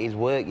looking at his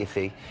work. You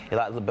see,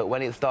 but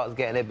when it starts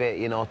getting a bit,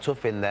 you know,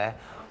 tough in there,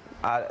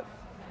 I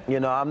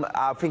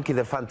think he's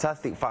a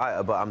fantastic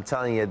fighter. But I'm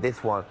telling you,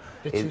 this one.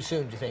 A bit too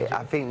soon, do you think?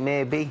 I think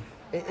maybe.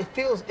 It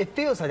feels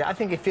like that. I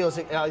think it feels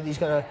like he's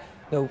going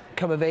to,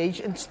 come of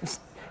age, and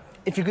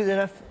if you're good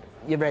enough,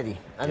 you're ready,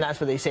 and that's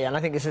what they say. And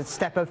I think it's a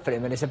step up for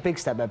him, and it's a big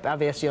step up.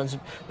 Avanesian's,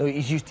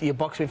 he's used to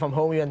boxing from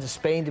home. He went to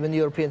Spain to win the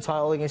European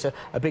title against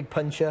a big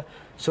puncher.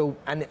 So,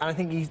 and I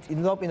think he's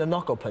not been a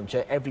knockout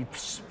puncher. Every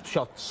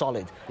shot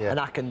solid, and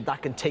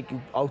that can take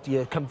you out of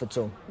your comfort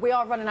zone. We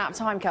are running out of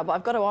time, Kell, but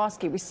I've got to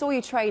ask you. We saw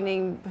you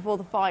training before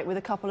the fight with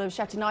a couple of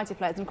Sheffield United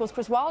players, and of course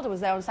Chris Wilder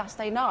was there on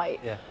Saturday night.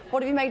 Yeah.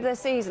 What have you made of their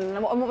season,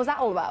 and what was that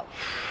all about?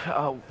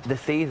 Oh, the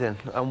season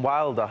and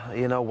Wilder.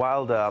 You know,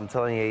 Wilder. I'm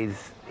telling you,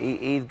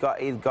 he's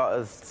got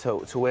us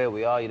to where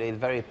we are. You know, he's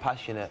very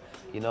passionate.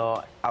 You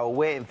know, I was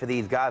waiting for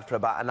these guys for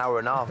about an hour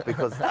and a half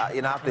because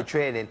you know, after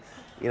training,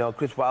 you know,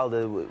 Chris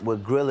Wilder were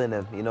grilling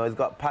him. You know, he's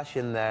got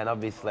passion there, and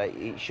obviously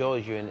it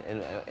shows you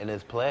in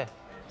his play. Do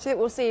you think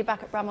we'll see you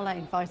back at Bramall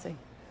Lane fighting?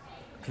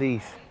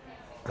 Please,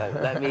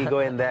 let me go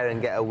in there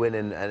and get a win,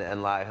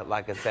 and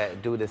like I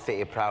said, do the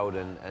city proud,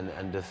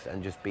 and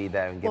just be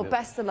there and give. Well,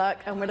 best of luck,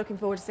 and we're looking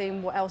forward to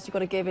seeing what else you've got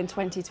to give in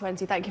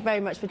 2020. Thank you very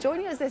much for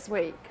joining us this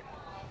week.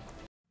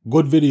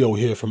 Good video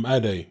here from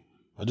Ade.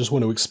 I just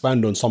want to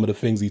expand on some of the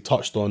things he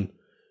touched on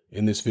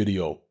in this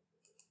video.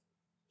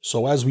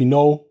 So as we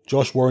know,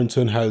 Josh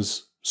Warrington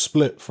has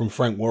split from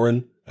Frank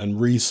Warren and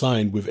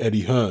re-signed with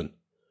Eddie Hearn.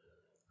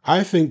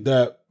 I think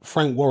that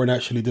Frank Warren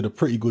actually did a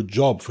pretty good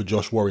job for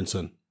Josh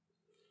Warrington.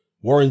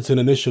 Warrington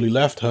initially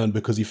left Hearn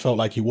because he felt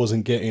like he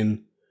wasn't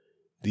getting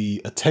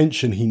the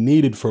attention he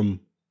needed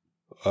from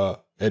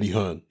Eddie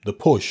Hearn, the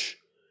push.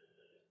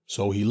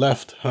 So he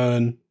left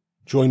Hearn,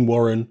 joined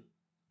Warren,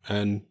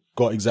 and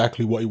got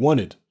exactly what he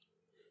wanted.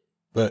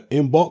 But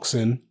in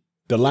boxing,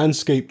 the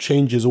landscape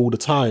changes all the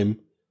time,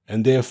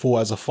 and therefore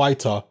as a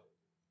fighter,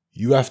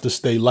 you have to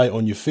stay light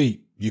on your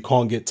feet. You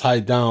can't get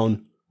tied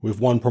down with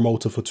one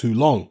promoter for too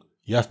long.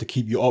 You have to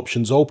keep your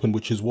options open,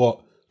 which is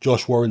what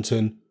Josh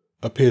Warrington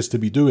appears to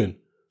be doing.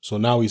 So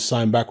now he's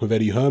signed back with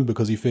Eddie Hearn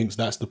because he thinks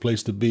that's the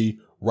place to be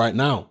right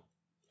now.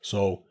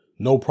 So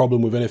no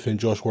problem with anything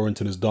Josh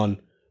Warrington has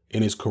done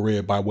in his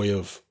career by way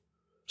of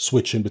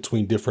switching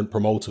between different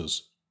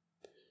promoters.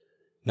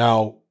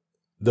 Now,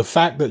 the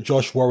fact that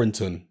Josh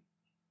Warrington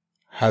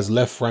has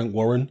left Frank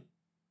Warren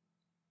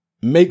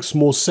makes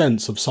more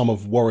sense of some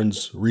of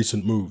Warren's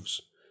recent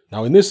moves.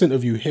 Now, in this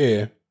interview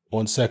here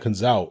on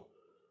Seconds Out,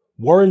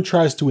 Warren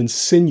tries to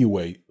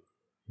insinuate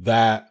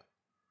that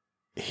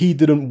he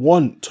didn't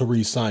want to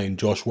re-sign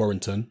Josh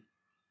Warrington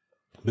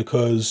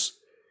because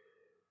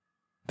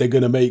they're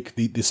going to make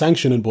the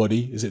sanctioning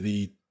body, is it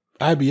the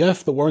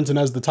IBF that Warrington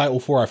has the title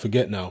for? I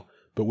forget now.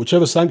 But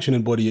whichever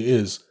sanctioning body it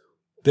is,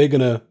 they're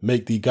going to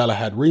make the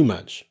Galahad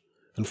rematch.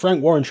 And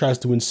Frank Warren tries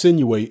to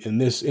insinuate in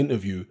this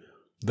interview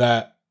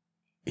that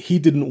he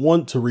didn't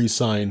want to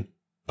re-sign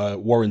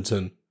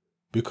Warrington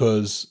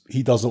because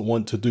he doesn't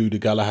want to do the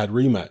Galahad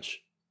rematch.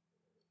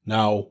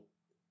 Now,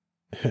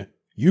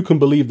 you can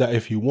believe that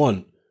if you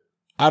want.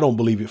 I don't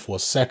believe it for a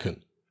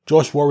second.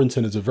 Josh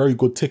Warrington is a very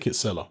good ticket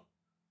seller.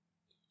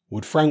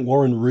 Would Frank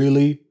Warren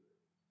really,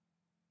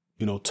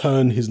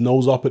 turn his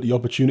nose up at the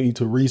opportunity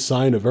to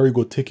re-sign a very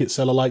good ticket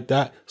seller like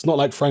that? It's not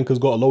like Frank has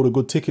got a load of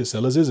good ticket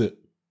sellers, is it?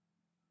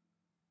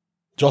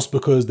 Just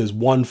because there's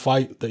one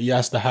fight that he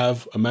has to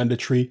have, a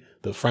mandatory,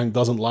 that Frank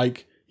doesn't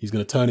like, he's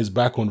going to turn his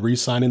back on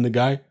re-signing the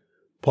guy,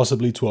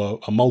 possibly to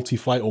a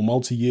multi-fight or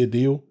multi-year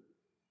deal?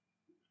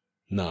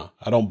 Nah,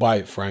 I don't buy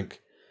it, Frank.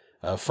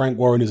 Frank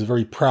Warren is a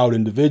very proud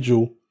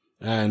individual,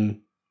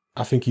 and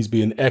I think he's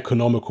being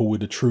economical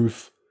with the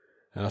truth,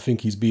 and I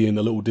think he's being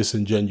a little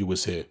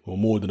disingenuous here, or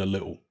more than a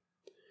little.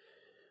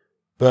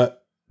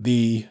 But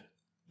the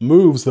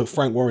moves that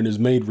Frank Warren has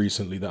made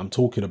recently that I'm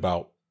talking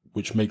about,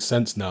 which makes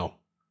sense now,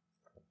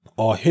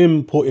 are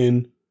him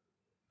putting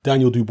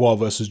Daniel Dubois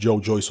versus Joe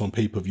Joyce on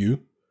pay-per-view,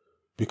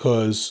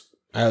 because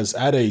as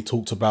Ade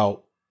talked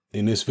about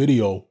in this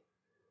video,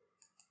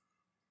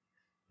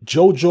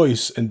 Joe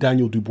Joyce and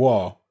Daniel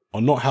Dubois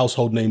are not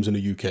household names in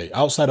the UK.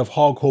 Outside of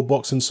hardcore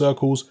boxing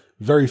circles,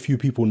 very few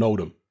people know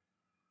them.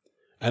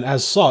 And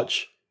as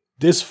such,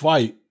 this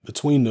fight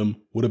between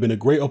them would have been a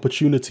great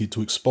opportunity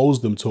to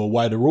expose them to a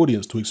wider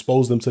audience, to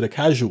expose them to the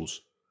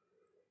casuals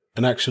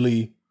and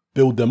actually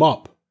build them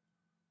up.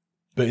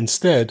 But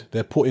instead,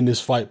 they're putting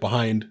this fight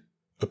behind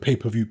a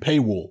pay-per-view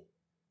paywall.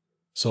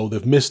 So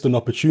they've missed an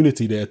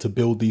opportunity there to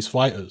build these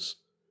fighters.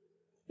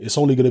 It's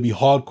only going to be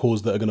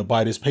hardcores that are going to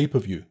buy this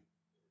pay-per-view.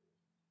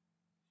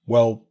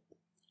 Well,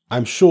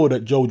 I'm sure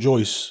that Joe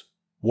Joyce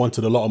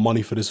wanted a lot of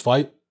money for this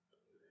fight.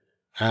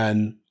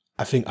 And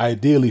I think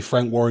ideally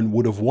Frank Warren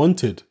would have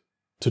wanted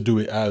to do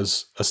it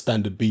as a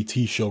standard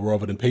BT show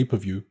rather than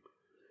pay-per-view.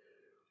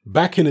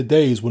 Back in the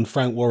days when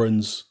Frank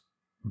Warren's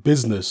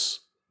business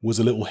was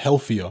a little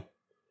healthier,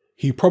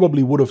 he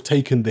probably would have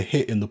taken the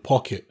hit in the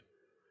pocket,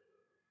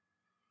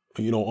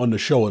 on the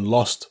show and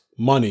lost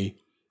money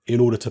in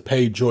order to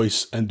pay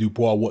Joyce and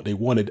Dubois what they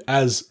wanted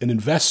as an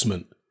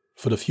investment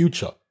for the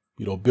future,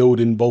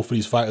 building both of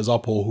these fighters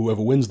up or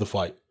whoever wins the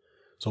fight.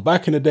 So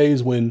back in the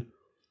days when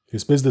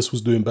his business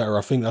was doing better,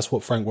 I think that's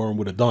what Frank Warren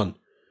would have done.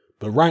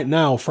 But right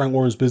now, Frank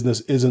Warren's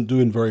business isn't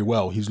doing very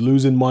well. He's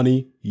losing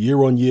money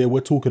year on year. We're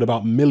talking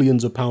about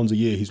millions of pounds a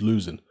year he's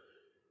losing.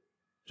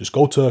 Just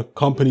go to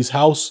Company's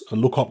House and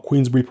look up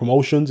Queensberry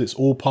Promotions. It's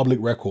all public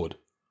record.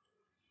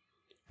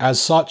 As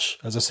such,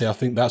 as I say, I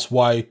think that's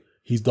why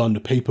he's done the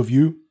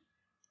pay-per-view.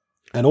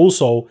 And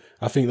also,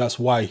 I think that's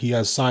why he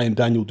has signed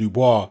Daniel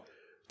Dubois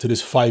to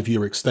this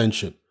 5-year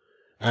extension.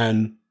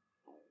 And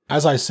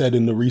as I said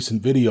in the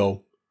recent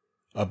video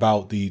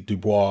about the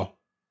Dubois,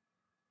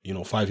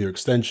 5-year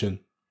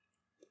extension,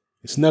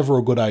 it's never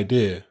a good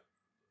idea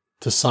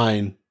to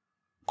sign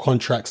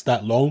contracts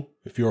that long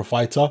if you're a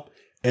fighter,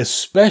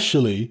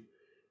 especially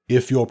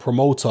if your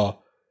promoter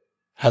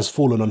has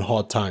fallen on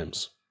hard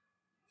times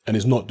and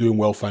is not doing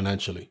well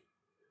financially.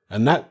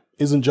 And that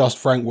isn't just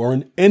Frank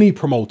Warren, any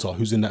promoter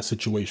who's in that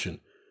situation.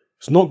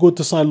 It's not good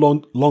to sign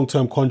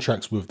long-term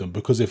contracts with them,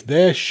 because if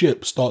their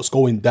ship starts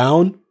going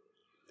down,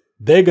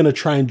 they're going to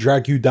try and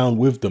drag you down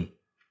with them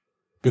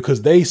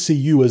because they see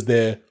you as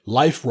their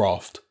life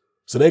raft.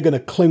 So they're going to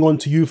cling on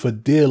to you for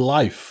dear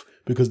life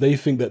because they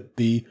think that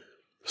the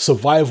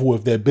survival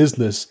of their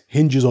business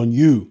hinges on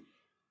you.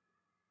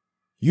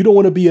 You don't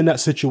want to be in that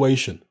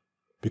situation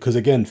because,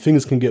 again,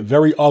 things can get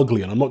very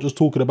ugly. And I'm not just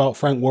talking about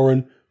Frank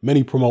Warren.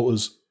 Many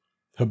promoters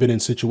have been in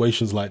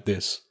situations like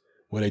this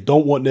where they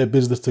don't want their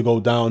business to go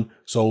down.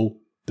 So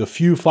the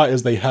few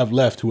fighters they have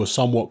left who are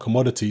somewhat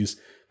commodities,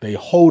 they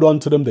hold on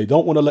to them. They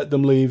don't want to let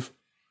them leave.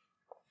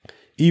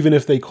 Even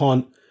if they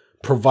can't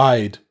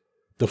provide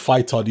the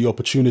fighter the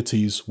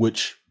opportunities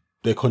which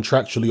they're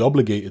contractually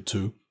obligated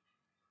to,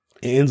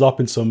 it ends up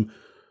in some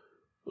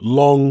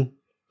long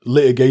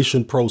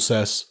litigation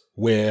process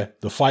where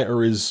the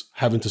fighter is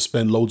having to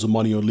spend loads of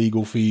money on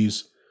legal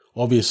fees.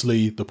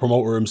 Obviously, the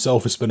promoter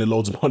himself is spending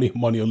loads of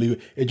money on legal.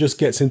 It just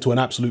gets into an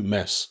absolute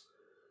mess.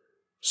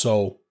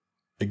 So,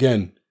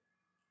 again,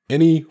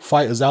 any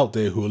fighters out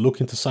there who are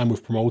looking to sign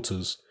with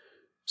promoters,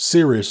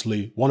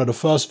 seriously, one of the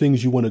first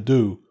things you want to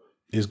do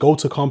is go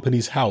to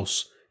Company's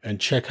House and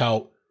check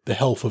out the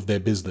health of their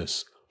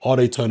business. Are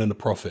they turning a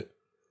profit?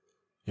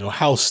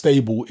 How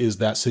stable is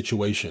that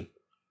situation?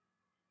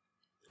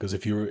 Because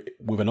if you're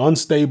with an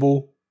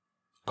unstable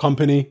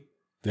company,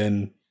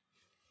 then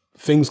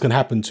things can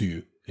happen to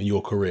you in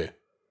your career.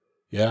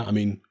 Yeah, I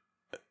mean,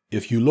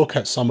 if you look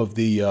at some of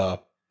the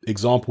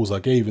examples I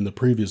gave in the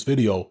previous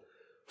video,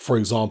 for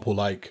example,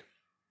 like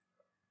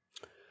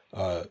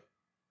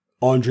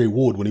Andre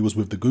Ward when he was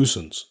with the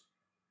Goosens.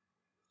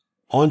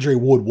 Andre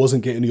Ward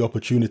wasn't getting the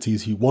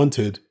opportunities he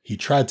wanted. He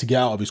tried to get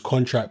out of his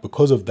contract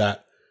because of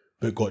that,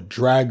 but got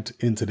dragged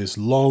into this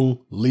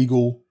long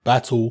legal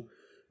battle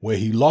where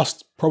he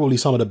lost probably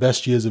some of the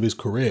best years of his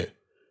career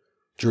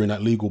during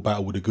that legal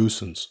battle with the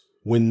Goosens.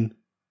 When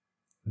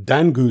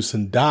Dan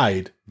Goosen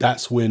died,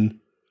 that's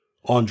when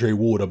Andre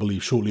Ward, I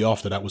believe shortly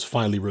after that, was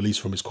finally released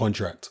from his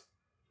contract.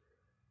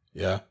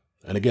 Yeah.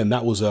 And again,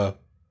 that was a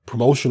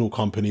promotional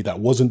company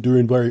that wasn't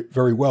doing very,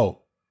 very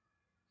well.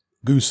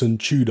 Goosen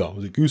Tudor.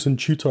 Was it Goosen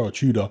Tudor or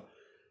Tudor?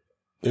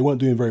 They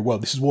weren't doing very well.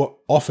 This is what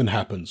often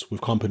happens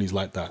with companies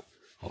like that.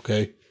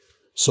 Okay.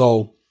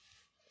 So,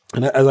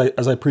 and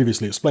as I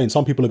previously explained,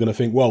 some people are going to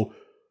think, well,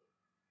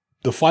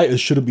 the fighters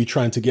shouldn't be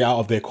trying to get out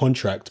of their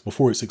contract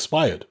before it's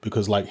expired.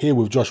 Because like here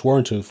with Josh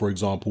Warrington, for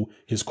example,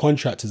 his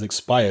contract is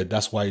expired.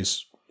 That's why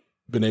he's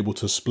been able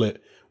to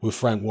split with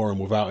Frank Warren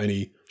without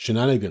any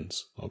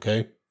shenanigans.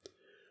 Okay.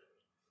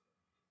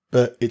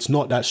 But it's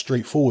not that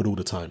straightforward all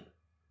the time.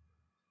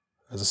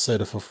 As I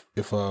said,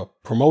 if a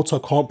promoter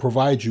can't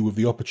provide you with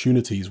the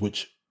opportunities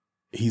which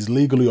he's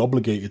legally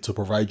obligated to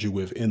provide you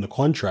with in the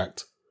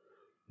contract,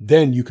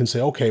 then you can say,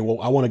 okay, well,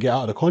 I want to get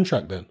out of the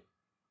contract then.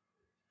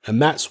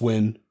 And that's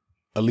when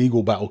a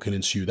legal battle can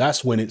ensue.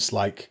 That's when it's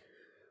like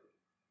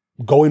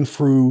going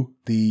through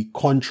the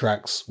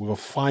contracts with a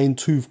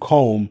fine-tooth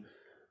comb,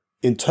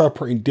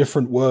 interpreting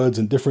different words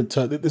and different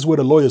terms. This is where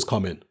the lawyers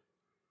come in.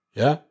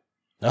 Yeah?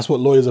 That's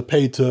what lawyers are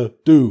paid to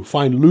do,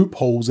 find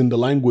loopholes in the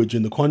language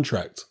in the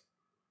contract.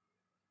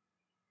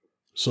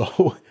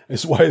 So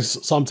it's why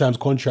sometimes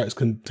contracts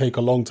can take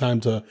a long time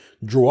to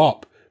draw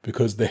up,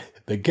 because they're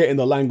getting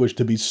the language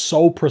to be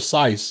so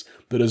precise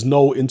that there's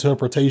no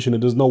interpretation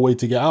and there's no way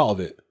to get out of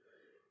it.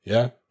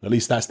 Yeah, at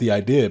least that's the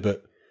idea.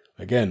 But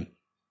again,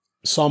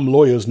 some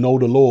lawyers know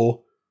the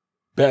law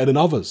better than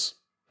others.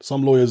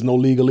 Some lawyers know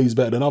legalese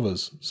better than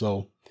others.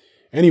 So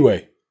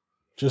anyway,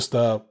 just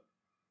a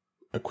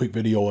quick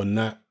video on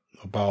that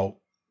about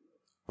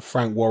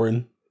Frank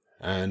Warren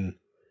and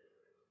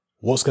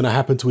what's going to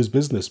happen to his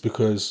business,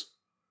 because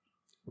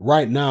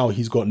right now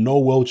he's got no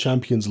world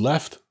champions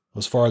left,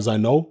 as far as I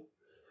know.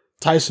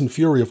 Tyson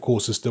Fury, of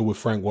course, is still with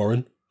Frank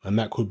Warren, and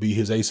that could be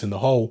his ace in the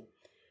hole.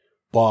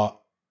 But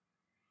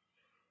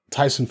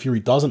Tyson Fury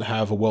doesn't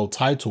have a world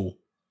title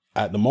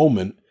at the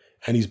moment,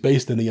 and he's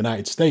based in the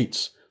United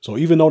States. So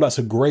even though that's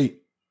a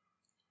great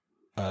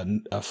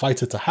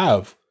fighter to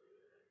have,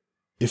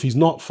 if he's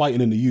not fighting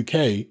in the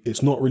UK,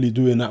 it's not really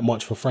doing that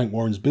much for Frank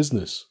Warren's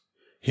business.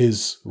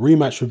 His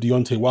rematch with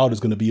Deontay Wilder is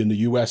going to be in the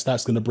US.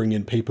 That's going to bring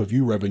in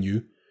pay-per-view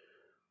revenue.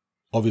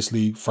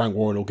 Obviously, Frank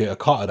Warren will get a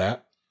cut of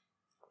that.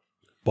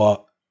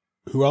 But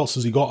who else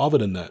has he got other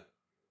than that?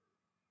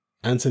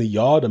 Anthony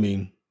Yarde? I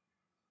mean,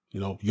 you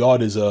know,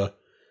 Yarde is a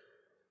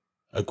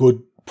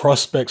good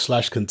prospect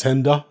 /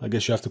 contender. I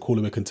guess you have to call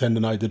him a contender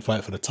now. He did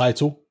fight for the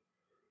title.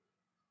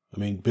 I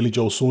mean, Billy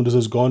Joe Saunders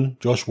is gone.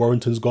 Josh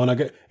Warrington's gone.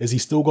 Has he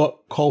still got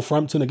Cole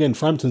Frampton? Again,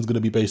 Frampton's going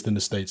to be based in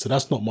the States, so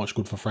that's not much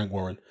good for Frank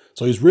Warren.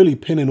 So he's really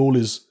pinning all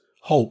his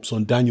hopes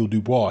on Daniel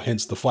Dubois,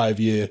 hence the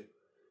 5-year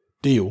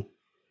deal,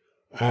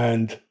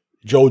 and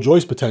Joe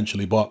Joyce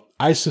potentially. But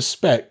I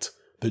suspect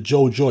that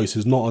Joe Joyce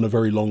is not on a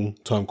very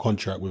long-term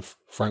contract with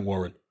Frank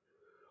Warren.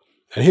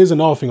 And here's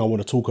another thing I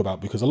want to talk about,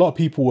 because a lot of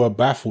people were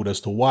baffled as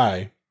to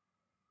why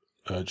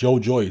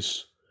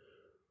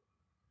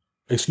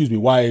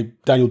why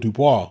Daniel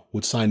Dubois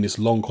would sign this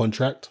long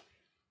contract.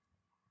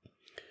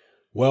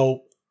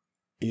 Well,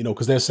 you know,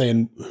 because they're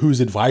saying who's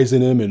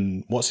advising him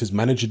and what's his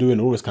manager doing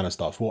and all this kind of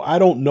stuff. Well, I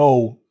don't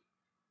know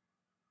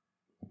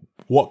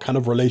what kind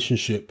of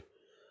relationship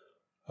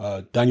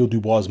Daniel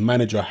Dubois'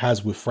 manager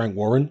has with Frank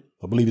Warren.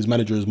 I believe his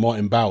manager is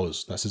Martin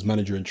Bowers. That's his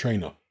manager and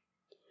trainer.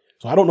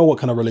 So I don't know what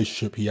kind of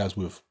relationship he has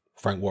with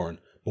Frank Warren.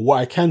 But what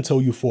I can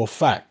tell you for a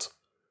fact,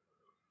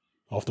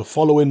 after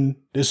following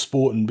this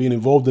sport and being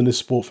involved in this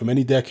sport for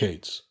many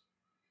decades,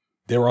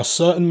 there are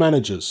certain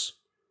managers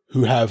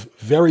who have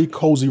very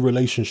cozy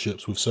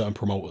relationships with certain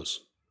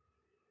promoters.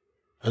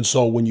 And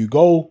so when you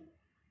go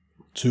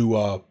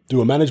to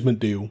do a management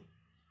deal,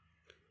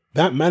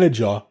 that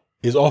manager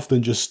is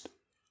often just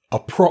a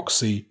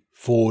proxy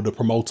for the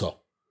promoter.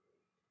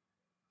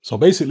 So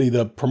basically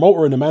the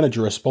promoter and the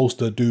manager are supposed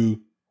to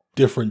do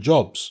different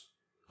jobs.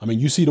 I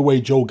mean, you see the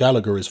way Joe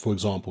Gallagher is, for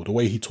example, the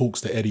way he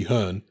talks to Eddie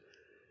Hearn.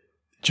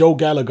 Joe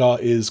Gallagher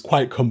is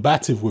quite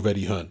combative with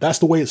Eddie Hearn. That's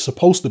the way it's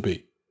supposed to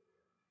be.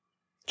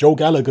 Joe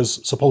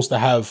Gallagher's supposed to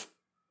have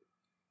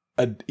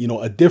a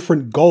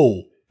different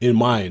goal in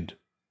mind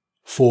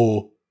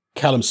for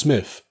Callum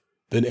Smith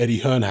than Eddie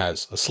Hearn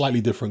has, a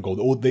slightly different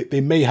goal. Or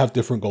they may have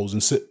different goals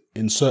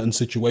in certain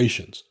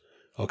situations.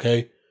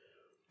 Okay.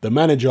 The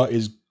manager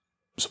is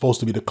supposed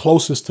to be the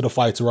closest to the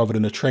fighter rather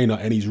than the trainer,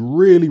 and he's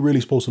really,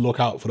 really supposed to look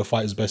out for the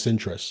fighter's best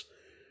interests.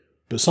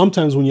 But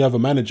sometimes when you have a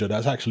manager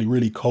that's actually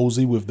really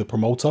cozy with the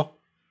promoter,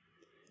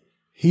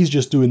 he's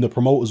just doing the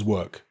promoter's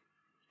work,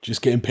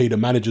 just getting paid a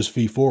manager's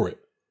fee for it.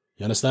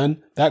 You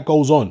understand? That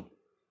goes on.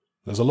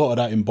 There's a lot of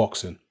that in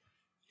boxing.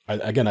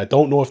 Again, I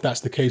don't know if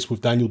that's the case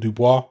with Daniel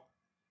Dubois.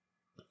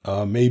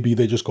 Maybe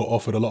they just got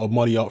offered a lot of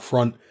money up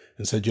front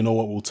and said, you know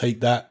what, we'll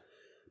take that.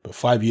 But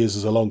 5 years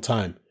is a long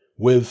time.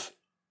 With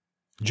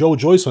Joe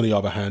Joyce, on the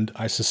other hand,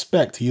 I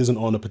suspect he isn't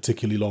on a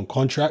particularly long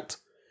contract.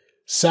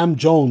 Sam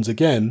Jones,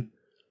 again,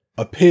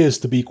 appears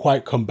to be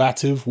quite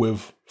combative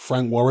with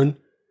Frank Warren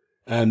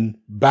and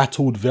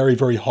battled very,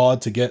 very hard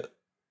to get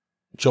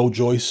Joe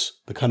Joyce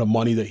the kind of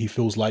money that he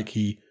feels like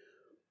he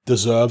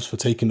deserves for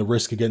taking the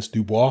risk against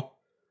Dubois.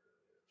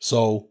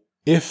 So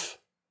if,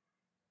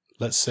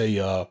 let's say,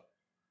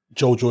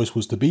 Joe Joyce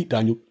was to beat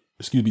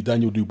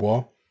Daniel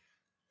Dubois,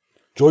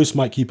 Joyce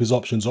might keep his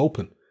options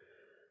open.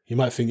 He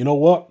might think, you know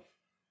what?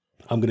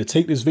 I'm going to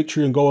take this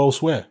victory and go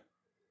elsewhere.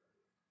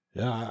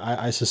 Yeah,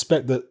 I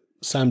suspect that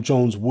Sam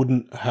Jones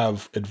wouldn't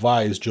have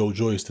advised Joe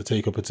Joyce to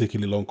take a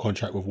particularly long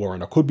contract with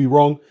Warren. I could be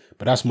wrong,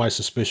 but that's my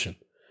suspicion.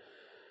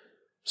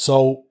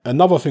 So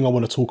another thing I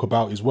want to talk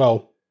about as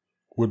well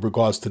with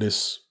regards to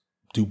this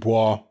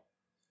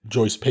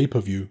Dubois-Joyce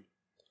pay-per-view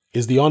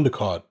is the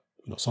undercard.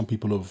 You know, some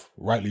people have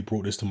rightly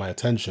brought this to my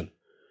attention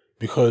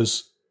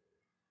because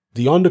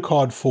the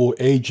undercard for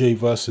AJ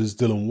versus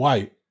Dylan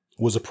White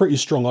was a pretty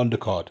strong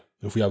undercard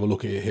if we have a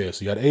look at it here.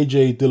 So you had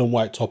AJ, Dylan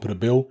White top of the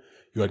bill.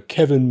 You had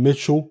Kevin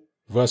Mitchell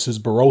versus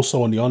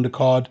Barroso on the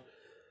undercard.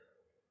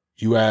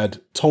 You had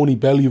Tony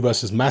Bellew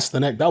versus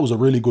Masterneck. That was a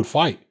really good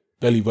fight.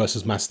 Bellew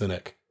versus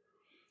Masterneck.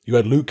 You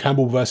had Luke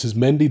Campbell versus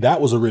Mendy. That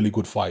was a really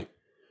good fight.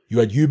 You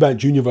had Eubank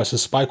Jr.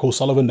 versus Spike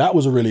O'Sullivan. That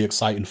was a really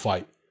exciting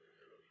fight.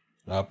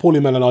 Paulie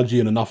Malignaggi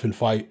in a nothing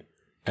fight.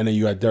 And then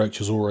you had Derek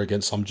Chisora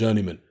against some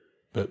journeyman.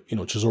 But, you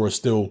know, Chisora is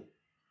still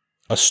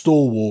a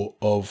stalwart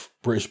of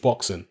British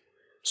boxing.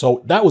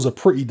 So that was a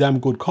pretty damn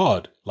good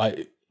card.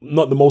 Like,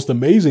 not the most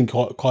amazing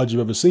card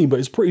you've ever seen, but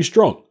it's pretty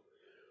strong.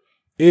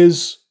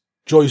 Is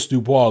Joyce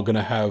Dubois going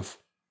to have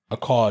a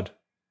card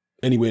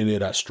anywhere near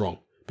that strong?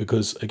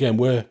 Because, again,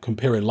 we're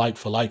comparing like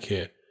for like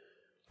here.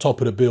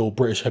 Top of the bill,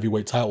 British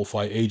heavyweight title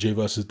fight, AJ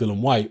versus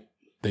Dylan White.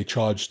 They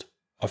charged,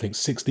 I think,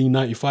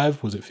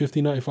 $16.95. Was it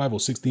 $15.95 or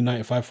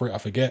 $16.95 for it? I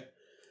forget.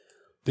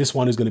 This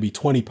one is going to be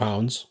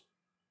 £20.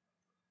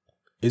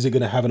 Is it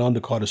going to have an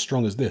undercard as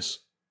strong as this?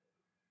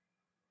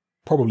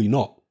 Probably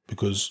not,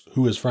 because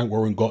who has Frank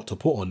Warren got to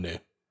put on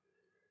there?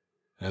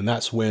 And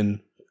that's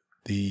when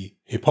the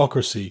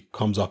hypocrisy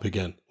comes up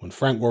again. When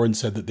Frank Warren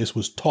said that this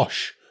was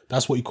tosh.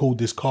 That's what he called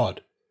this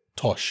card.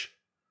 Tosh.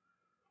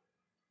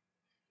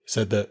 He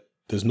said that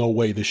there's no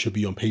way this should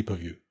be on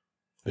pay-per-view.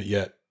 But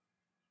yet,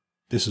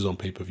 this is on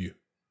pay-per-view.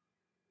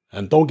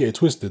 And don't get it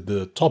twisted.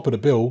 The top of the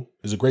bill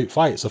is a great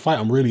fight. It's a fight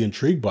I'm really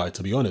intrigued by,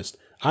 to be honest.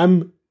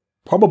 I'm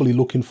probably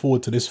looking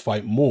forward to this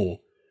fight more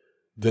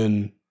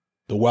than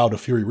the Wilder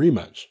Fury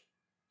rematch.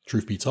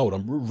 Truth be told,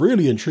 I'm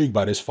really intrigued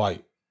by this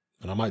fight.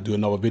 And I might do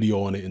another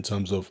video on it in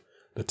terms of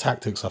the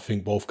tactics I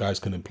think both guys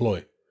can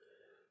employ.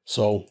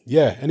 So,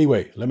 yeah,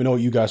 anyway, let me know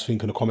what you guys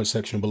think in the comment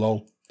section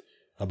below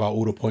about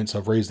all the points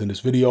I've raised in this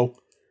video.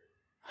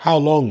 How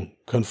long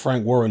can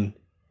Frank Warren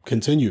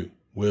continue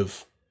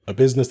with a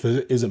business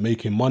that isn't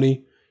making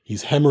money?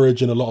 He's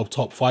hemorrhaging a lot of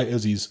top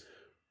fighters. He's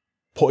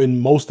putting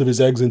most of his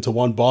eggs into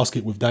one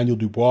basket with Daniel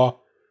Dubois.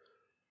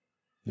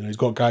 You know, he's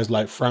got guys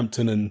like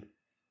Frampton and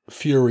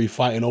Fury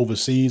fighting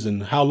overseas.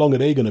 And how long are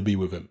they going to be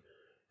with him?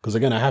 Because,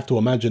 again, I have to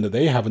imagine that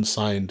they haven't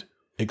signed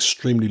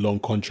extremely long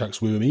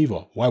contracts with him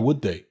either. Why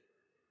would they?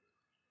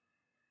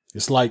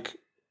 It's like,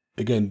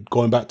 again,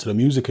 going back to the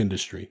music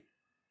industry.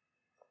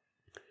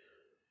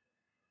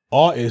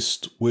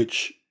 Artists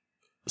which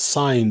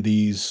sign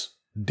these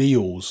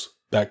deals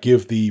that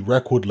give the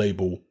record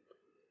label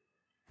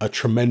a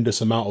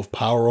tremendous amount of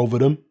power over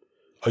them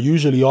are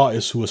usually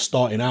artists who are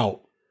starting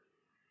out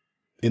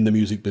in the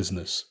music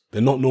business.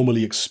 They're not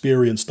normally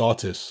experienced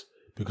artists,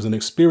 because an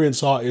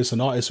experienced artist,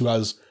 an artist who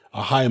has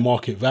a high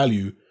market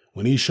value,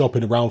 when he's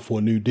shopping around for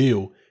a new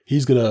deal,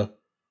 he's going to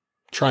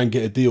try and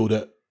get a deal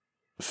that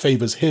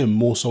favors him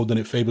more so than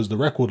it favors the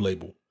record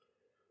label.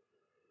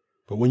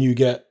 But when you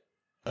get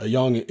a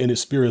young,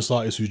 inexperienced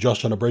artist who's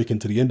just trying to break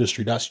into the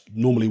industry, that's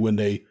normally when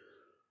they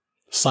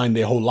sign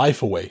their whole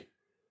life away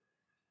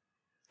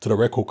to the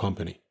record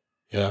company.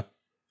 Yeah.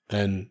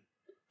 And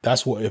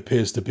that's what it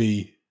appears to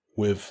be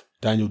with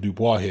Daniel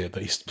Dubois here,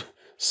 that he's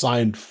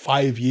signed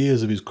 5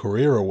 years of his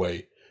career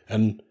away.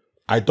 And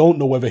I don't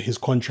know whether his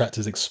contract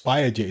has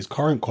expired yet, his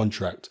current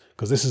contract,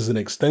 because this is an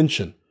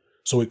extension.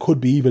 So it could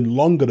be even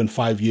longer than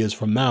 5 years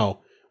from now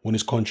when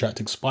his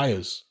contract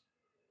expires.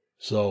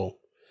 So,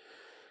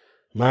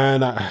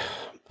 man,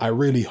 I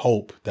really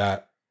hope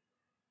that,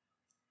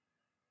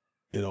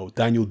 you know,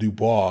 Daniel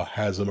Dubois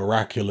has a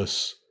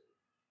miraculous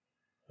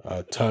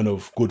turn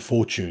of good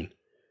fortune,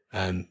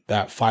 and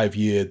that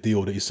 5-year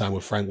deal that he signed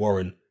with Frank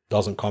Warren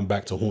doesn't come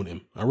back to haunt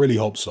him. I really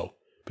hope so,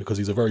 because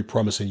he's a very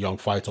promising young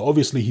fighter.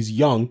 Obviously, he's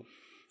young,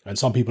 and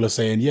some people are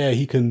saying, yeah,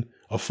 he can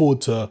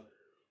afford to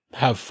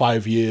have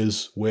 5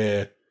 years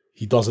where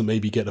he doesn't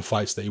maybe get the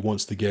fights that he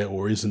wants to get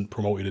or isn't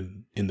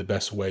promoted in the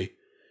best way.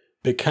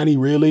 But can he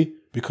really?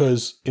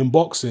 Because in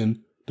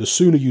boxing, the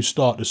sooner you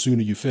start, the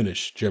sooner you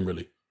finish,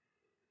 generally.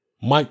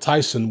 Mike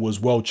Tyson was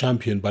world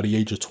champion by the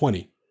age of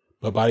 20,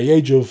 but by the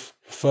age of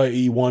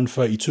 31,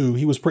 32,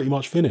 he was pretty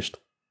much finished.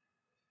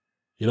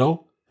 You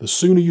know, the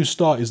sooner you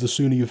start is the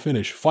sooner you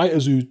finish.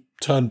 Fighters who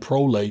turn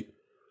pro late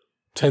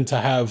tend to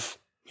have,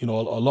 you know,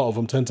 a lot of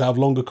them tend to have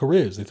longer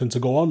careers. They tend to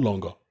go on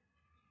longer.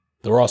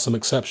 There are some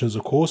exceptions,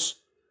 of course,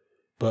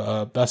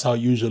 but that's how it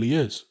usually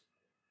is.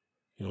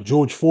 You know,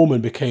 George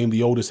Foreman became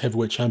the oldest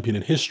heavyweight champion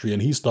in history,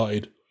 and he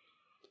started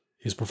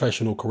his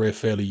professional career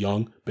fairly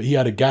young, but he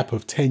had a gap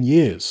of 10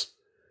 years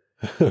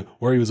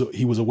where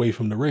he was away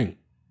from the ring.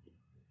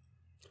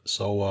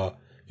 So,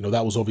 you know,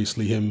 that was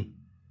obviously him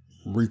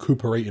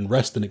recuperating,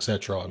 resting,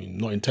 etc. I mean,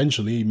 not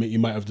intentionally. He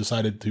might have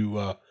decided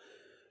to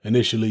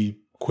initially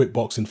quit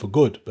boxing for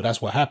good, but that's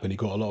what happened. He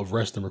got a lot of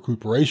rest and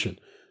recuperation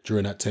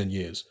during that 10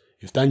 years.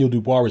 If Daniel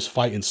Dubois is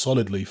fighting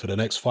solidly for the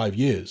next 5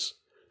 years,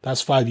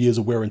 that's 5 years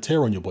of wear and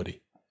tear on your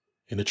body.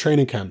 In the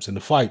training camps, in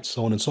the fights,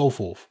 so on and so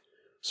forth.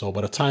 So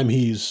by the time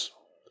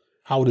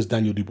how old is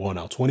Daniel Dubois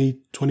now? 20,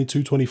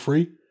 22,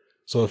 23?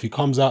 So if he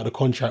comes out of the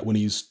contract when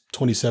he's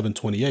 27,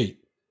 28,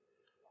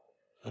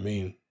 I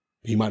mean,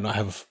 he might not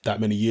have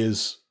that many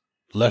years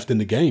left in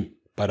the game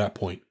by that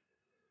point.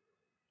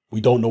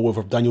 We don't know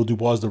whether Daniel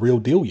Dubois is the real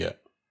deal yet.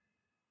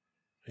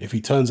 If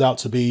he turns out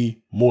to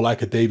be more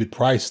like a David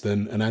Price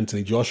than an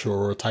Anthony Joshua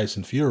or a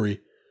Tyson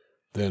Fury,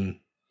 then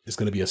it's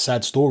going to be a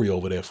sad story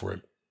over there for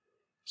him.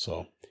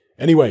 So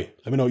anyway,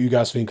 let me know what you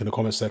guys think in the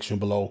comment section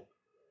below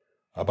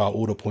about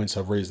all the points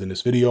I've raised in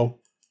this video.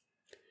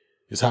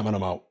 It's Hatman,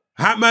 I'm out.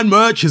 Hatman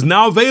merch is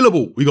now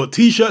available. We got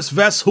t-shirts,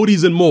 vests,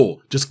 hoodies, and more.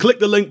 Just click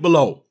the link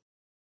below.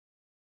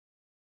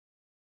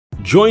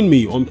 Join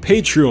me on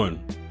Patreon.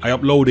 I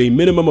upload a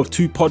minimum of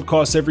 2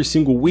 podcasts every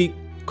single week,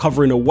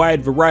 covering a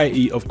wide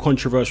variety of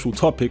controversial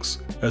topics,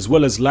 as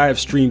well as live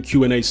stream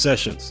Q&A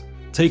sessions.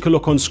 Take a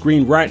look on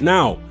screen right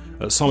now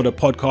at some of the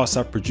podcasts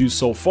I've produced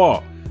so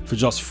far. For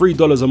just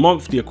 $3 a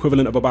month, the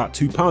equivalent of about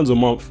 £2 a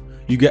month,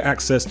 you get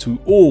access to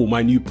all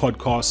my new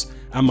podcasts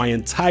and my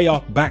entire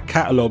back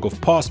catalogue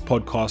of past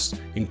podcasts,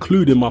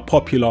 including my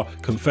popular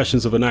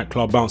Confessions of a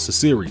Nightclub Bouncer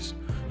series.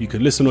 You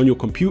can listen on your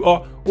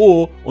computer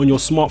or on your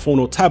smartphone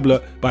or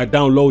tablet by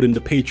downloading the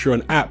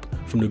Patreon app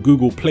from the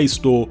Google Play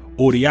Store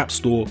or the App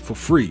Store for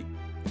free.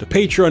 The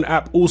Patreon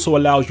app also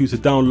allows you to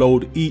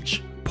download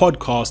each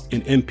podcast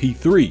in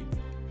MP3.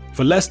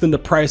 For less than the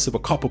price of a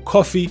cup of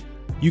coffee,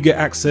 you get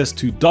access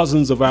to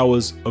dozens of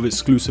hours of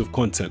exclusive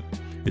content.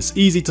 It's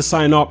easy to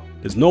sign up,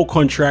 there's no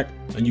contract,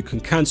 and you can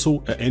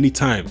cancel at any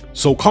time.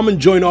 So come and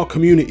join our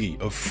community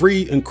of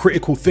free and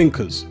critical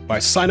thinkers by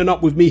signing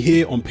up with me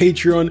here on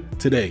Patreon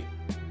today.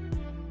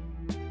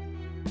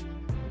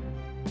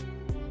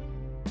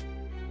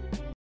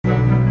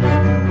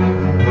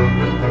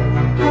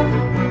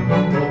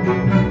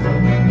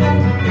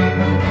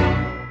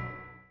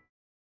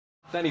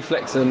 Danny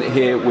Flexen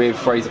here with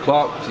Frazer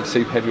Clark, which is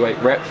super heavyweight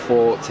rep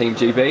for Team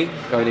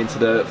GB, going into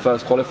the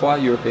first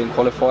qualifier, European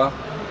qualifier.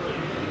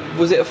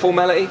 Was it a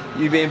formality,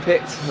 you being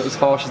picked, as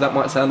harsh as that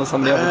might sound on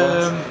some of the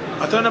other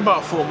guys? I don't know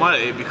about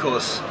formality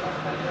because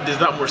there's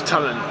that much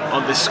talent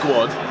on this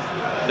squad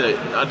that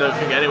I don't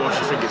think anyone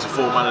should think it's a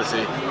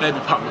formality. Maybe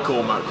Pat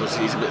McCormack because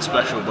he's a bit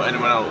special, but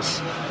anyone else,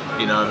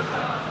 you know,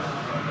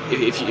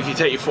 if you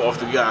take your foot off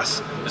the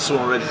gas, there's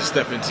someone ready to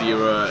step into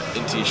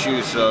your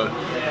shoes. So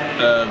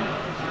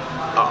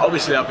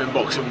obviously I've been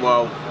boxing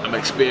well, I'm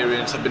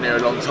experienced, I've been here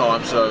a long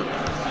time, so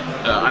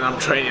and I'm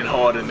training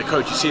hard, and the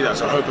coaches see that,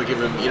 so I hope I give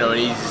them, you know, an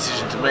easy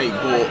decision to make.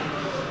 But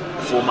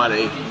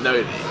formality,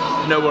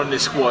 no one in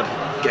this squad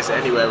gets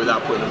anywhere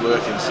without putting the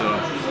work in.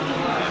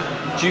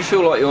 So do you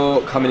feel like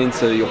you're coming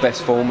into your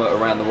best form at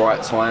around the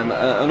right time?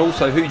 And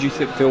also, who do you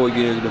feel are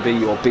going to be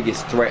your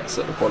biggest threats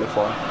at the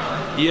qualifier?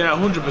 Yeah,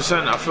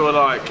 100%. I feel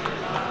like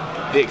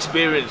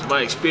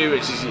my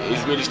experience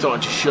is really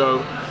starting to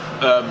show.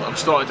 I'm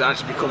starting to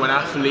actually become an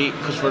athlete,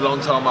 because for a long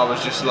time I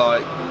was just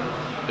like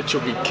a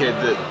chubby kid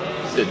that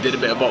did a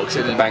bit of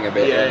boxing and bang a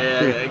bit,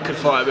 yeah, could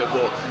fight a bit,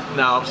 but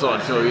now I'm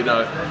starting to feel, you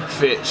know,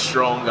 fit,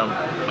 strong.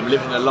 I'm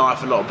living the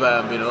life a lot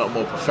better, I'm being a lot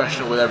more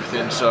professional with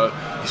everything, so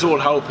it's all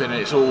helping, and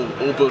it's all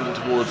building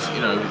towards,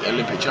 you know,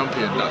 Olympic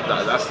champion.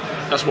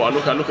 That's what I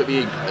look at.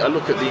 I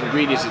look at the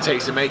ingredients it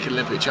takes to make an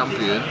Olympic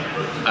champion,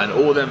 and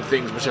all them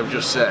things which I've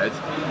just said.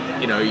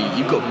 You know,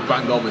 you've got to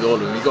bang on with all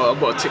of them. I've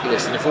got a tick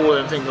list, and if all of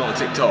them things aren't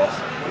ticked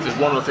off, if there's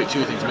one or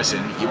two things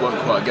missing, you won't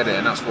quite get it.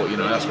 And that's what, you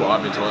know, that's what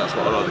I've been told. That's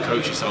what a lot of the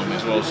coaches tell me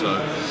as well.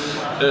 So,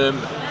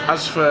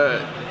 as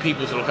for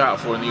people to look out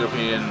for in the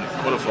European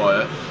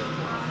qualifier,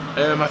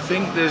 I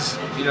think there's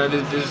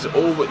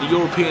all the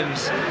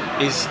Europeans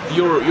is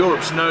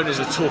Europe's known as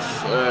a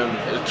tough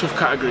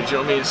category. Do you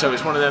know what I mean? So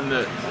it's one of them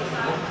that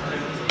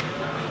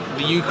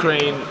the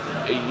Ukraine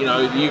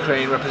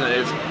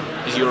representative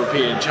is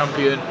European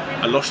champion.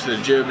 I lost to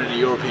the German in the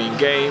European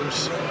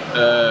Games.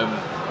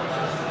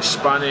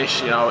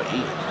 Spanish, you know,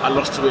 I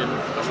lost to him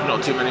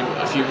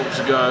a few months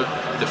ago.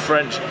 The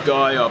French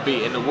guy I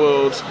beat in the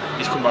Worlds,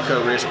 he's come back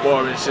over here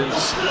sparring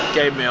since,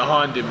 gave me a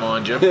hinding,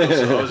 mind you,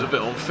 because I was a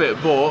bit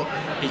unfit. But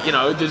you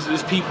know,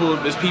 there's people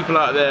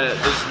out there.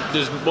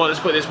 Well, let's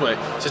put it this way: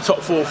 it's a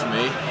top 4 for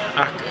me,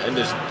 and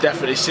there's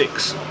definitely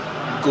 6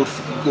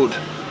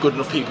 good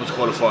enough people to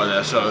qualify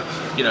there. So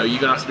you know,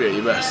 you're gonna have to be at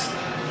your best.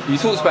 You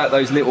talked about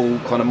those little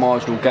kind of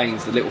marginal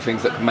gains, the little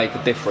things that can make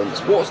a difference.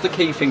 What's the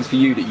key things for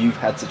you that you've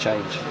had to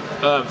change?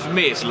 For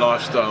me, it's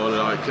lifestyle.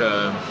 Like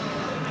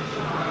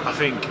I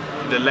think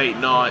the late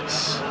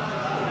nights.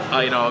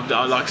 You know,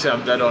 like I say,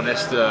 I'm dead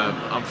honest.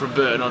 I'm from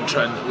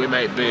Burton-on-Trent. We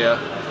make beer.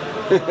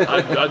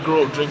 I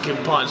grew up drinking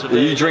pints of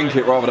beer. You drink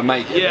it rather than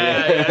make it.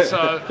 Yeah.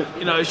 So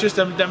you know, it's just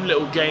them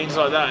little gains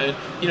like that, and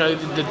you know,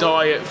 the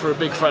diet for a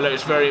big fella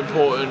is very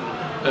important.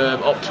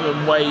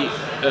 Optimum weight,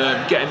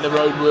 getting the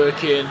road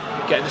work in,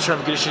 getting the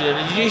strength and conditioning in.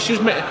 And you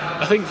just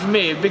I think for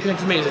me, a big thing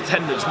for me is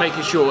attendance,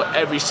 making sure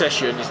every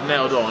session is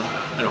nailed on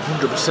and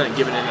 100%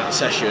 given in that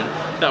session.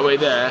 That way,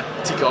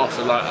 tick it off,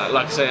 and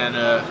like I say, and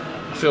I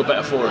feel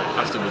better for it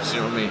afterwards.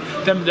 You know what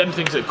I mean? Them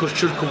things that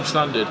should come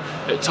standard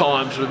at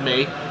times with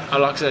me.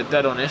 And like I said,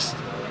 dead honest.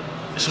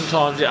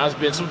 Sometimes it's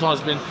been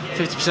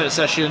 50%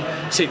 session,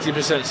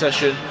 60%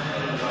 session.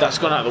 That's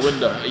gone out the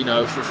window. You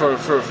know,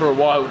 for a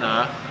while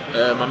now.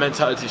 My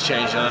mentality's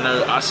changed, and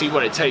I see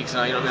what it takes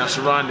now. You know what I mean? I'm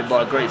surrounded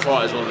by great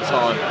fighters all the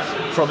time,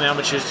 from the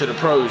amateurs to the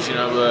pros. You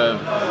know,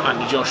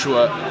 Anthony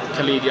Joshua,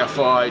 Khalid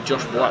Yafai,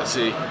 Josh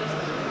Boatsi,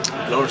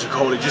 Lawrence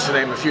Coley, just to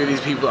name a few of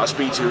these people that I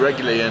speak to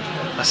regularly, and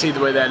I see the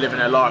way they're living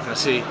their life, and I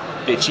see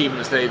the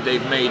achievements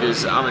they've made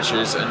as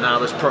amateurs and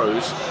now as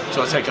pros.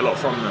 So I take a lot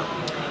from them.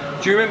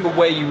 Do you remember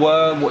where you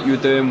were and what you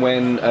were doing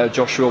when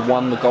Joshua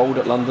won the gold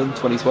at London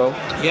 2012?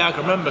 Yeah, I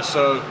can remember.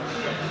 So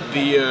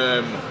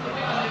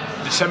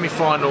the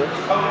semi-final,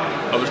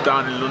 I was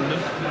down in London.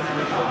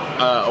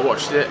 I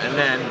watched it, and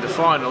then the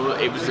final,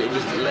 it was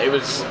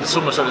the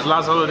summer, so it was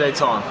last holiday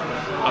time.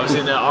 I was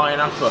in Iron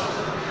Upper,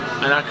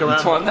 and I can remember.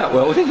 You timed that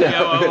well, didn't you?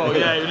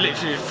 Yeah, it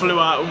literally flew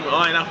out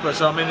Iron Upper.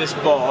 So I'm in this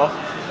bar,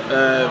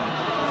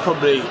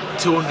 probably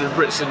 200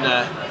 Brits in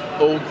there,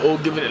 all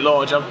giving it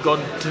large. I've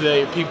gone to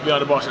the people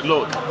behind the bar and said,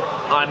 look,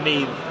 I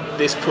need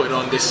this putting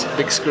on this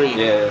big screen.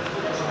 Yeah.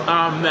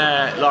 I'm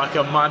there like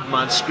a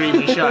madman,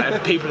 screaming, shouting.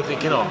 People are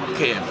thinking, "Oh, look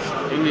at him.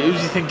 Who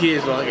does he think he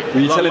is?" Like, were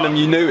you telling them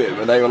you knew him,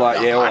 and they were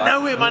like, "Yeah, all right. I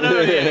know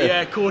him.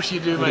 Yeah, of course you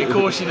do, mate. Of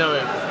course you know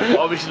him." But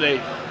obviously,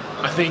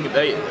 I think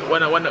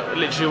when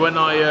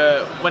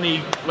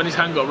his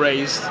hand got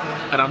raised,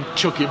 and I'm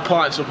chucking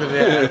pints up in the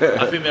air,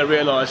 I think they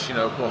realised, you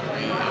know,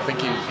 I think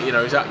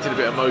he's acting a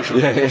bit emotional.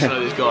 Yeah. You know,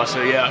 this guy.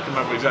 So yeah, I can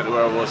remember exactly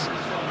where I was.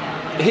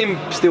 Him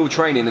still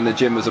training in the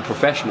gym as a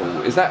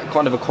professional, is that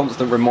kind of a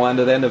constant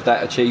reminder then of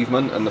that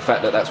achievement and the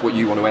fact that that's what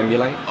you want to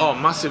emulate? Oh,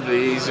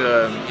 massively. He's,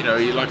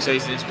 like I say,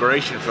 he's an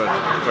inspiration for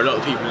a lot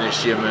of people in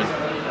this gym,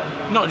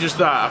 and not just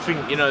that. I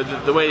think, you know,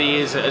 the way he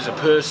is as a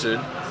person,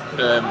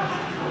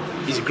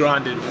 he's a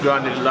grounded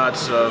lad.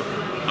 So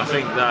I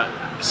think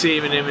that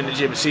seeing him in the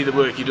gym, see the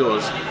work he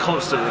does,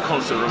 constant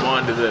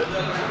reminder that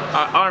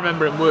I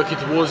remember him working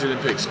towards the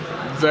Olympics,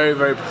 very,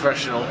 very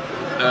professional.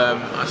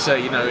 I'd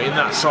say, you know, in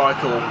that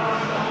cycle,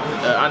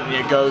 Anthony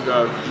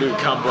Agogo, Luke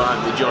Campbell,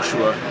 Anthony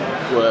Joshua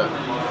were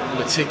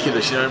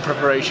meticulous. You know, in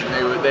preparation,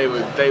 they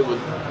were.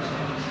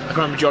 I can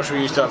remember Joshua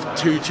used to have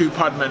two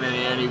padmen in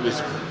here, and it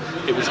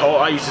was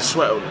hot. I used to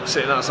sweat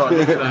sitting outside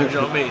looking at him. Do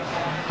you know what I mean?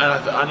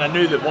 And I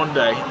knew that one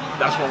day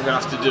that's what I'm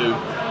going to have to do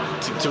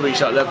to reach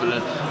that level,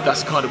 and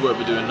that's the kind of work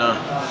we're doing now.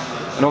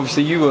 And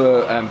obviously you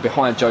were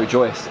behind Joe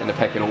Joyce in the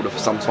pecking order for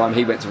some time.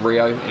 He went to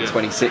Rio in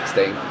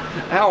 2016.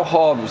 How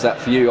hard was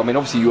that for you? I mean,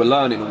 obviously you were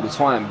learning all the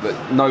time, but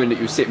knowing that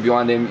you were sitting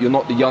behind him, you're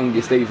not the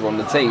youngest either on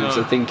the team,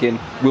 so thinking,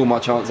 will my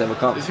chance ever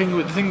come? The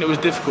thing that was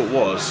difficult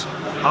was,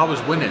 I was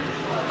winning.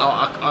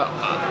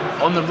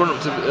 On the run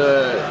up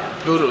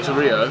to build up to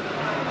Rio,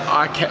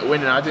 I kept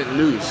winning. I didn't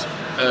lose.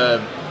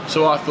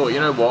 So I thought, you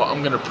know what,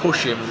 I'm going to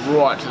push him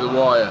right to the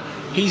wire.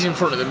 He's in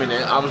front at the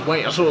minute. I was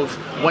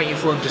waiting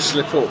for him to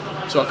slip up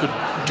so I could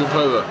jump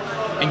over.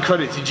 In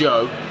credit to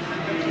Joe,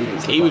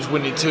 he was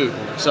winning too.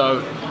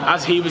 So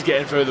as he was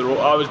getting further up,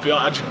 I was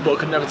behind, but I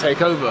could never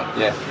take over.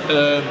 Yeah.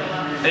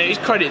 And it's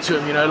credit to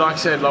him, you know. Like I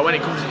said, like when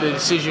it comes to the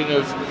decision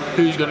of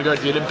who's going to go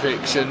to the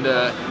Olympics and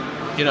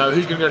you know,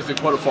 who's going to go to the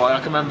qualifier. I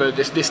can remember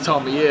this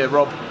time of year,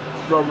 Rob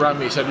rang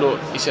me. He said, "Look,"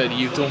 he said,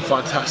 "you've done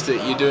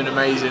fantastic. You're doing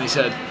amazing." He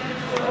said,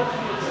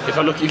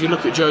 if you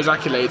look at Joe's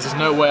accolades, there's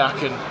no way I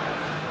can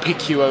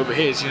pick you over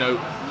his. You know,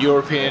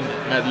 European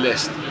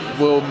medalist,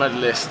 world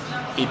medalist.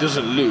 He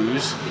doesn't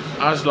lose.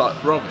 I was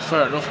like, Rob,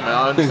 fair enough, mate.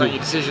 I understand your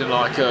decision.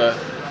 Like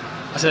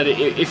I said,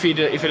 if he'd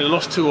have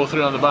lost 2 or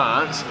 3 on the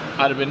bounce,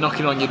 I'd have been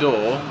knocking on your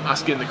door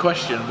asking the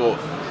question. But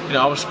you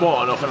know, I was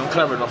smart enough and I'm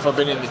clever enough. I've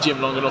been in the gym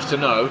long enough to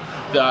know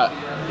that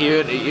he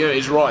earned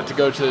his right to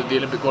go to the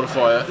Olympic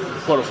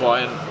qualify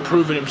and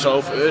proving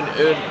himself, earned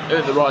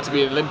the right to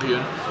be an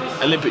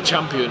Olympic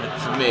champion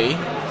for me.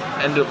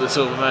 Ended up with a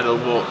silver medal.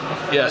 But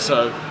yeah,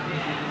 so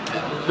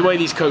the way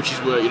these coaches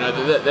work, you know,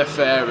 they're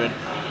fair, and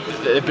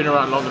they've been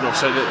around long enough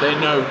so that they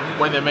know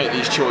when they make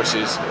these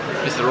choices,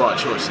 it's the right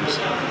choices.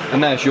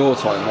 And now it's your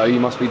time, though. You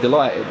must be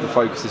delighted. The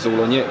focus is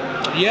all on you.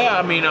 Yeah,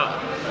 I mean,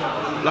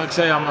 like I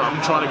say,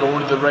 I'm trying to go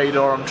under the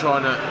radar. I'm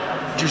trying to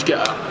just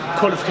get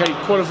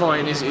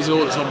qualifying is all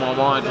that's on my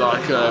mind.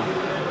 Like,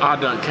 I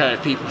don't care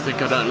if people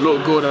think I don't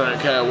look good. I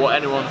don't care what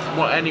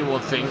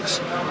anyone thinks.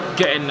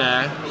 Get in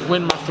there,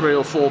 win my 3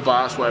 or 4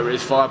 bouts, whatever it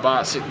is, 5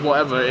 bouts,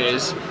 whatever it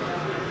is.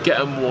 Get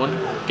them won,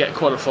 get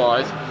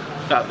qualified.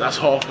 That's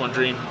half my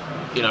dream,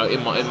 you know,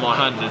 in my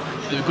hand.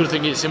 And the good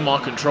thing is it's in my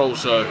control,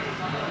 so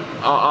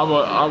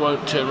I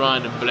won't turn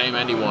around and blame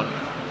anyone.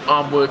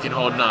 I'm working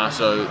hard now,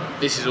 so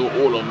this is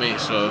all on me.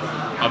 So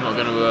I'm not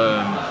going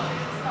to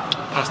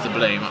pass the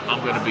blame.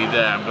 I'm going to be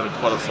there. I'm going to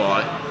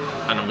qualify,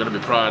 and I'm going to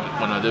be proud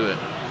when I do it.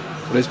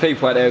 Well, there's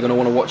people out there who are going to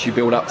want to watch you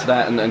build up to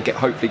that and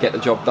hopefully get the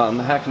job done.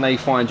 How can they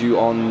find you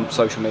on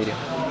social media?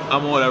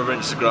 I'm all over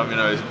Instagram, you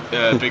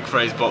know, Big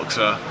Fraze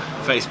Boxer,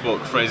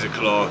 Facebook Frazer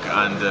Clark,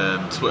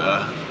 and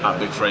Twitter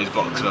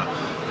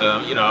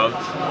 @BigFrazeBoxer. You know,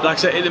 like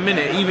I said, in a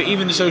minute,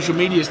 even the social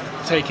media's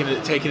taking a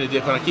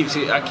dip, and I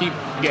keep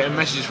getting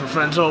messages from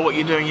friends. Oh, what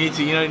you're doing? You need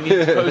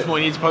to post more.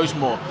 You need to post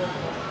more.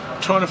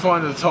 Trying to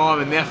find the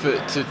time and the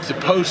effort to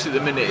post at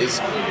the minute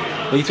is.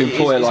 You need to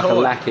employ like hard. a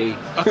lackey.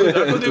 I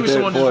could do with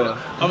someone.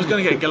 I was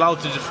going to get Galal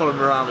to just follow me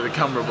around with a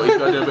camera, but he's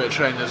got to do a bit of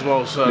training as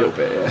well. So a little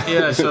bit, yeah.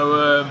 Yeah.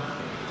 So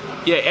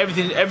yeah,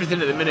 everything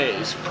at the minute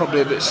is probably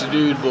a bit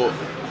subdued, but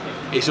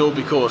it's all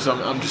because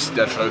I'm just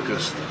dead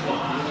focused.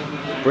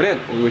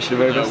 Brilliant. We wish you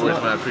the very best. Man,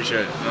 I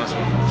appreciate it. Nice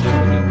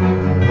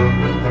one.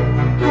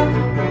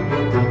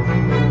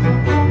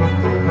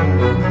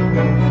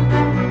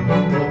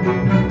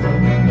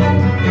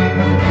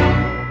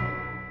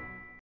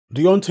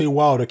 Deontay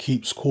Wilder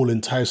keeps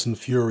calling Tyson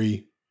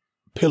Fury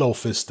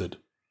pillow-fisted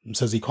and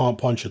says he can't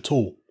punch at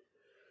all.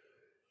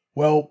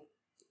 Well,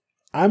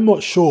 I'm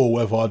not sure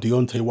whether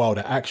Deontay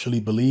Wilder actually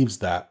believes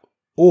that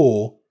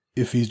or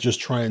if he's just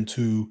trying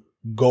to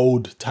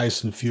goad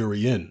Tyson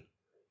Fury in,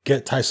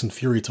 get Tyson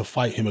Fury to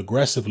fight him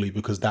aggressively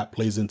because that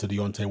plays into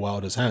Deontay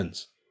Wilder's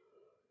hands.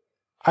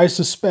 I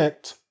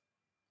suspect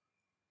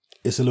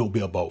it's a little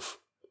bit of both.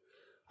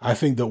 I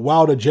think that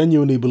Wilder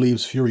genuinely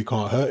believes Fury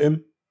can't hurt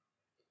him,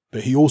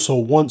 but he also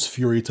wants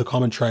Fury to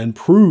come and try and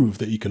prove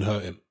that he can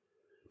hurt him,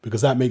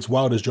 because that makes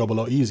Wilder's job a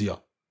lot easier.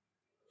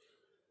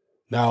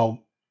 Now,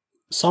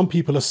 some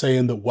people are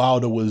saying that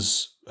Wilder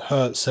was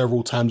hurt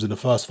several times in the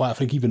first fight. I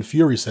think even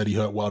Fury said he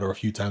hurt Wilder a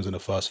few times in the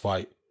first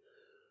fight.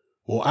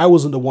 Well, I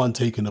wasn't the one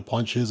taking the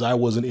punches. I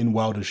wasn't in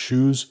Wilder's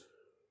shoes.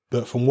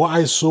 But from what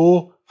I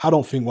saw, I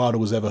don't think Wilder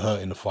was ever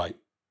hurt in the fight.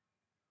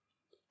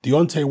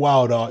 Deontay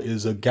Wilder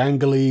is a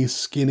gangly,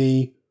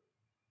 skinny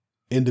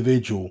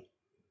individual.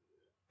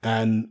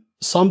 And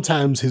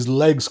sometimes his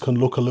legs can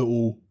look a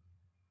little,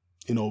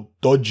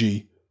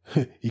 dodgy.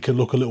 He can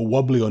look a little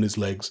wobbly on his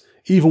legs,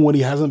 even when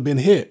he hasn't been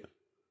hit.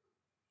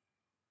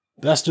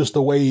 That's just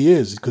the way he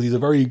is, because he's a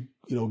very,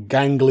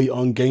 gangly,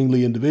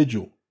 ungainly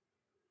individual.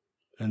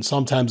 And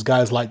sometimes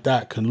guys like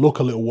that can look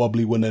a little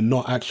wobbly when they're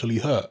not actually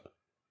hurt.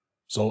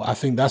 So I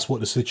think that's what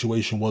the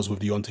situation was with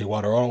Deontay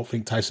Wilder. I don't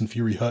think Tyson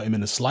Fury hurt him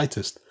in the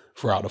slightest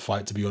throughout the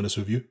fight, to be honest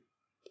with you.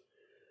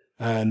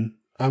 And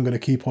I'm going to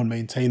keep on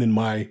maintaining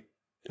my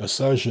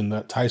assertion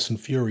that Tyson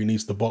Fury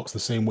needs to box the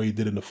same way he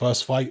did in the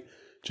first fight,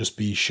 just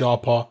be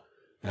sharper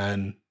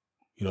and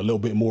a little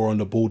bit more on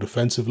the ball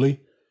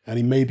defensively, and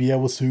he may be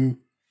able to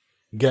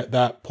get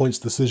that points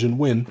decision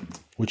win,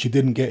 which he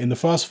didn't get in the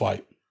first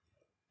fight.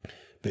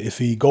 But if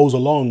he goes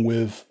along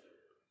with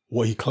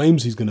what he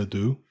claims he's going to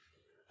do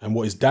and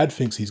what his dad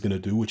thinks he's going to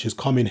do, which is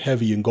come in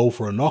heavy and go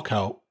for a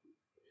knockout,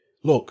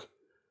 look,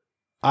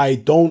 I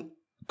don't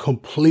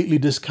completely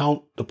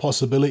discount the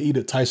possibility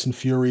that Tyson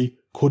Fury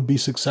could be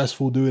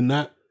successful doing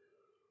that.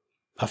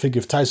 I think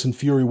if Tyson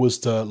Fury was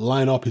to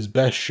line up his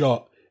best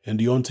shot and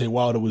Deontay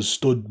Wilder was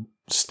stood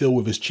still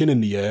with his chin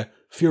in the air,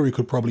 Fury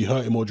could probably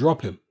hurt him or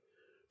drop him.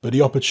 But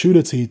the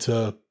opportunity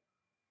to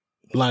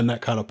land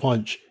that kind of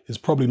punch is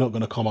probably not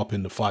going to come up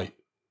in the fight.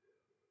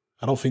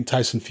 I don't think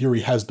Tyson Fury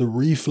has the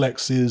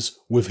reflexes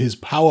with his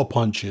power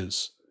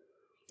punches.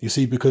 You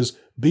see, because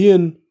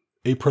being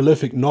a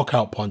prolific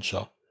knockout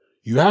puncher,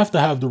 you have to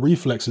have the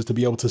reflexes to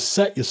be able to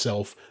set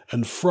yourself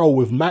and throw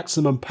with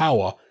maximum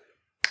power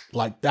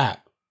like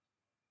that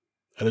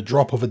at a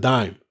drop of a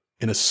dime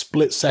in a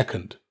split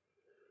second.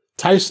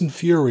 Tyson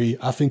Fury,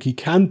 I think he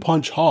can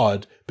punch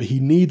hard, but he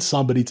needs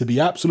somebody to be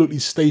absolutely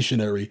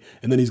stationary,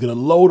 and then he's going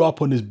to load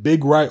up on this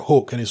big right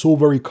hook, and it's all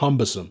very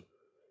cumbersome.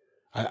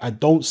 I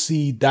don't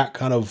see that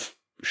kind of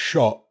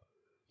shot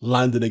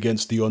landing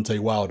against Deontay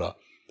Wilder.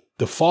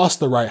 The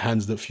faster right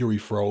hands that Fury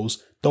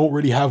throws don't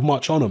really have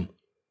much on them.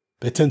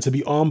 They tend to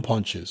be arm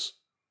punches.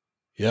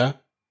 Yeah?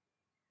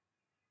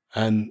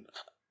 And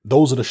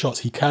those are the shots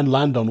he can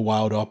land on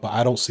Wilder, but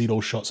I don't see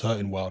those shots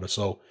hurting Wilder.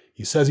 So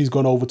he says he's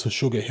gone over to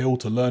Sugar Hill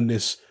to learn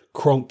this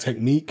Kronk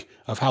technique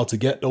of how to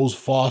get those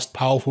fast,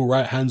 powerful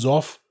right hands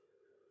off,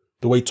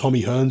 the way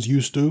Tommy Hearns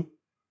used to,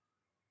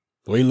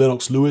 the way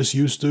Lennox Lewis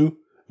used to,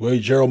 the way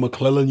Gerald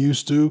McClellan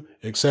used to,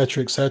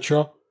 etc.,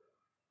 etc.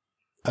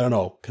 I don't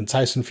know. Can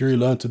Tyson Fury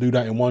learn to do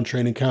that in one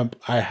training camp?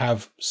 I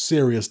have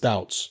serious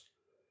doubts.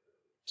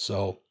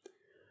 So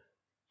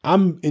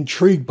I'm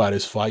intrigued by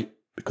this fight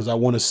because I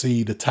want to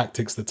see the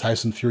tactics that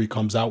Tyson Fury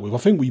comes out with. I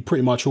think we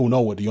pretty much all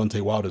know what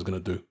Deontay Wilder is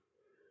going to do.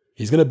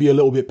 He's going to be a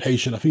little bit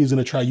patient. I think he's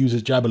going to try to use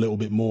his jab a little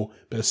bit more,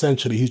 but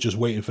essentially he's just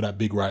waiting for that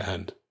big right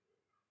hand.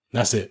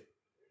 That's it.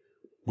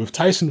 With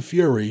Tyson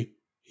Fury,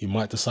 he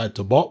might decide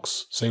to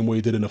box, same way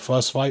he did in the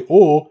first fight,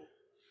 or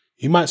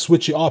he might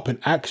switch it up and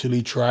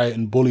actually try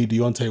and bully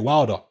Deontay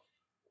Wilder.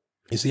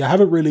 You see, I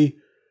haven't really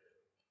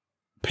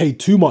paid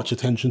too much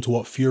attention to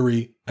what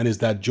Fury and his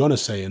dad John are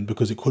saying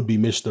because it could be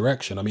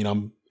misdirection. I mean,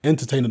 I'm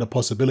entertaining the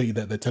possibility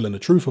that they're telling the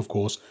truth, of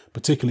course,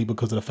 particularly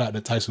because of the fact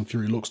that Tyson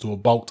Fury looks to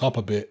have bulked up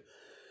a bit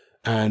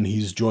and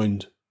he's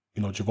joined,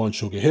 Javon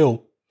Sugar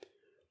Hill.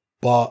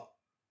 But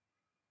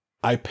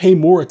I pay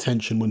more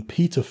attention when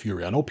Peter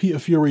Fury, I know Peter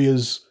Fury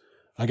is,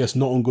 I guess,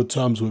 not on good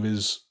terms with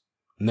his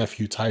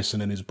nephew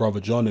Tyson and his brother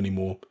John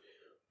anymore,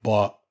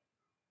 but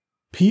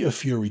Peter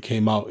Fury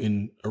came out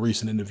in a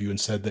recent interview and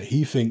said that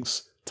he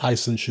thinks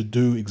Tyson should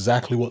do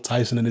exactly what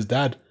Tyson and his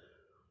dad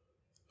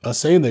are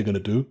saying they're going to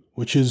do,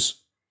 which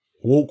is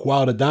walk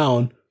Wilder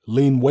down,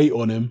 lean weight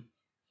on him,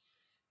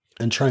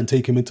 and try and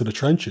take him into the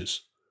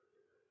trenches.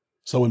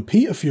 So when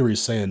Peter Fury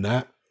is saying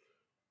that,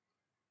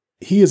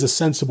 he is a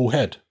sensible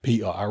head,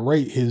 Peter. I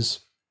rate his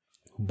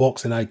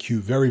boxing IQ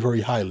very,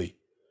 very highly.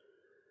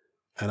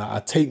 And I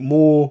take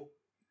more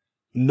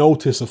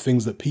notice of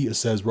things that Peter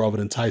says rather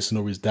than Tyson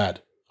or his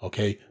dad.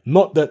 Okay?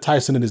 Not that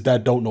Tyson and his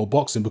dad don't know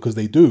boxing, because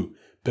they do,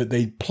 but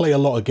they play a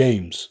lot of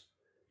games,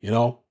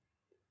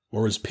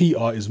 whereas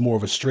Peter is more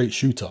of a straight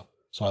shooter.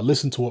 So I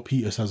listen to what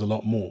Peter says a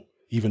lot more,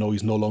 even though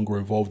he's no longer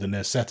involved in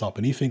their setup.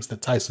 And he thinks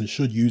that Tyson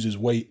should use his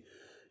weight,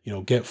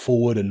 get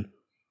forward and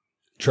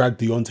drag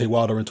Deontay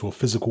Wilder into a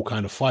physical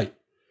kind of fight.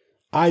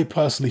 I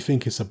personally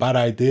think it's a bad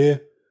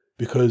idea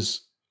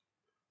because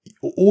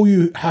all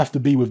you have to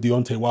be with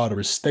Deontay Wilder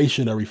is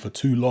stationary for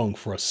too long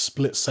for a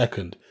split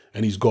second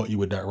and he's got you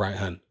with that right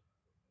hand.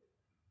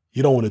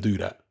 You don't want to do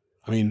that.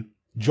 I mean,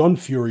 John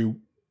Fury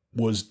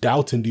was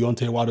doubting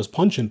Deontay Wilder's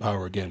punching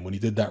power again when he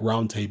did that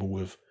round table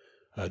with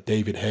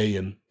David Haye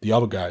and the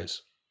other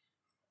guys.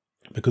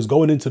 Because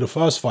going into the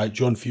first fight,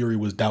 John Fury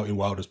was doubting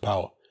Wilder's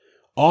power.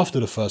 After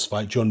the first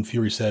fight, John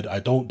Fury said,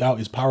 I don't doubt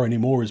his power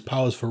anymore, his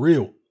power's for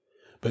real.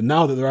 But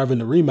now that they're having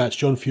the rematch,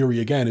 John Fury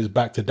again is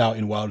back to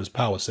doubting Wilder's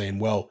power, saying,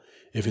 well,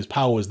 if his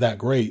power was that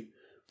great,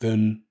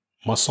 then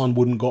my son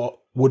wouldn't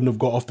have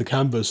got off the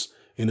canvas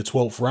in the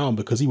 12th round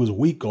because he was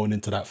weak going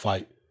into that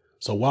fight.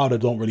 So Wilder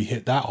don't really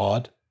hit that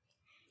hard.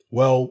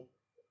 Well,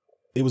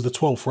 it was the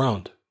 12th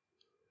round.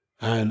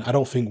 And I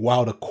don't think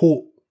Wilder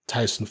caught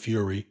Tyson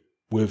Fury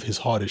with his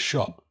hardest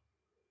shot.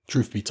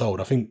 Truth be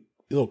told, I think,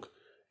 look,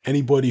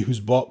 anybody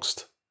who's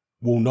boxed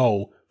will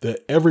know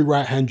that every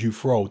right hand you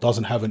throw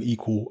doesn't have an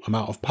equal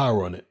amount of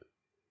power on it.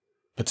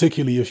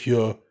 Particularly if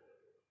you're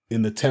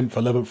in the 10th,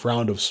 11th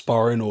round of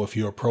sparring, or if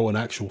you're a pro in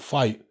actual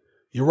fight,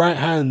 your right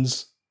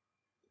hands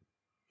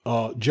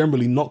are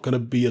generally not going to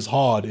be as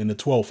hard in the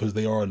 12th as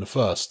they are in the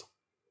first.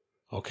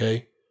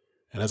 Okay?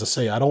 And as I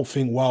say, I don't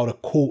think Wilder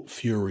caught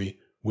Fury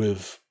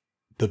with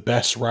the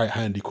best right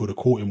hand he could have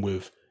caught him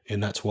with in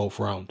that 12th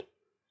round.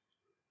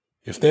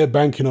 If they're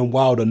banking on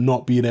Wilder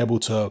not being able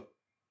to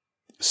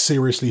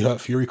seriously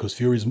hurt Fury because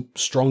Fury's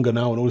stronger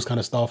now and all this kind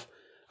of stuff,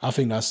 I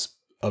think that's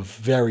a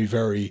very,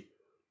 very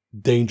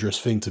dangerous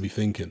thing to be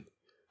thinking.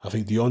 I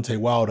think Deontay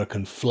Wilder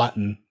can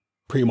flatten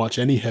pretty much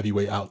any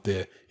heavyweight out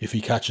there if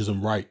he catches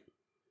him right.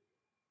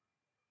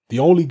 The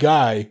only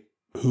guy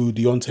who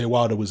Deontay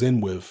Wilder was in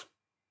with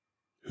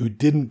who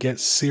didn't get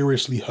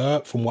seriously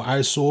hurt from what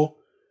I saw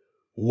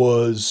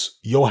was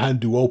Johann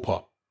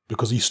Duopa,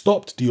 because he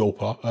stopped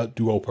Duopa at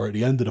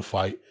the end of the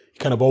fight. He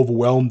kind of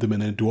overwhelmed him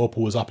and then Duopa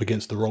was up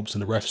against the ropes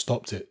and the ref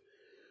stopped it.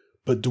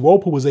 But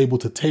Duopa was able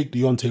to take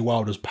Deontay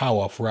Wilder's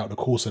power throughout the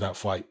course of that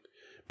fight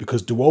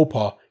because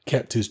Duopa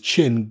kept his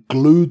chin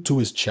glued to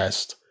his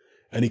chest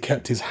and he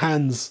kept his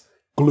hands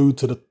glued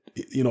to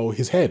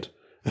his head.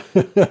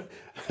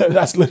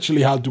 That's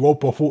literally how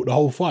Duopa fought the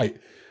whole fight.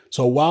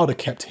 So Wilder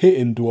kept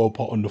hitting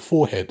Duopa on the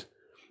forehead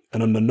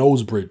and on the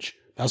nose bridge.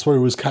 That's where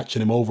he was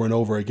catching him over and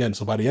over again.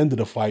 So by the end of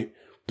the fight,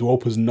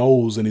 Duopa's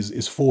nose and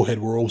his forehead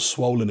were all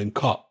swollen and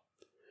cut.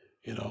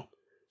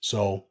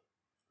 So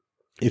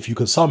if you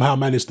can somehow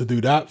manage to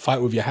do that,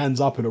 fight with your hands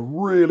up in a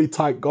really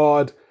tight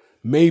guard,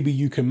 maybe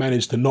you can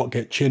manage to not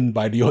get chinned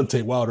by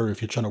Deontay Wilder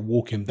if you're trying to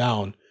walk him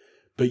down,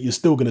 but you're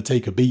still going to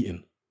take a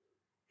beating.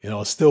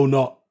 It's still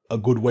not a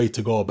good way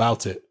to go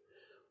about it.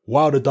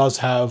 Wilder does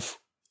have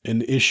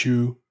an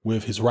issue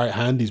with his right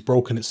hand. He's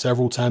broken it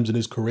several times in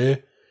his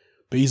career,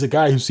 but he's a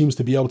guy who seems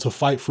to be able to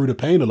fight through the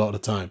pain a lot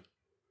of the time.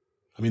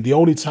 I mean, the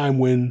only time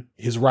when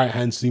his right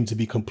hand seemed to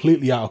be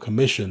completely out of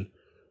commission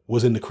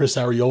was in the Chris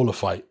Arreola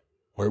fight,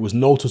 where it was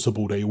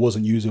noticeable that he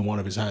wasn't using one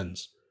of his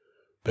hands.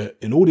 But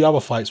in all the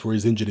other fights where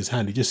he's injured his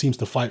hand, he just seems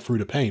to fight through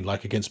the pain.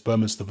 Like against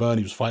Berman Stavern,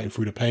 he was fighting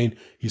through the pain.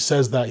 He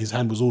says that his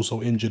hand was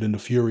also injured in the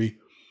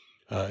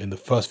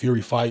first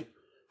Fury fight,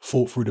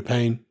 fought through the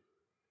pain.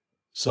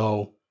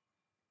 So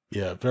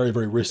yeah, very,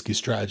 very risky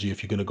strategy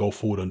if you're going to go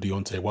forward on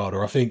Deontay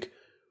Wilder. I think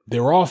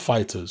there are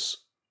fighters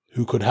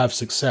who could have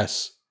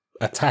success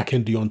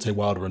attacking Deontay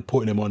Wilder and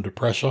putting him under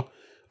pressure.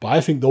 But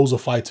I think those are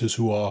fighters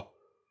who are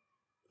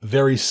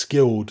very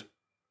skilled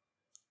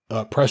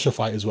pressure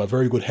fighters who have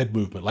very good head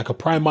movement. Like a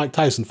prime Mike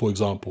Tyson, for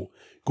example.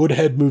 Good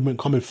head movement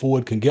coming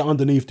forward, can get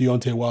underneath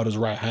Deontay Wilder's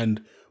right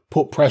hand,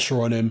 put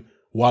pressure on him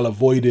while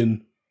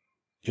avoiding,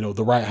 you know,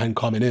 the right hand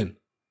coming in.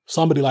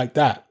 Somebody like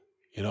that,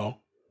 you know.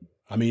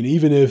 I mean,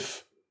 even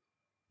if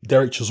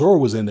Derek Chisora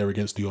was in there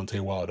against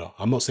Deontay Wilder,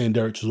 I'm not saying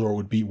Derek Chisora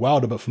would beat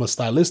Wilder, but from a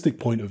stylistic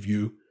point of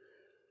view,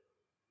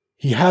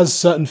 he has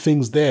certain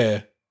things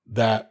there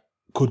that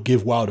could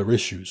give Wilder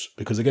issues.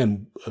 Because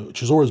again,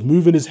 Chisora's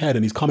moving his head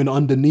and he's coming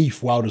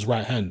underneath Wilder's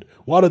right hand.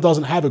 Wilder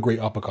doesn't have a great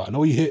uppercut. I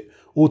know he hit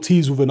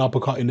Ortiz with an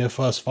uppercut in their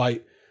first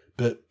fight,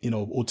 but, you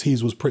know,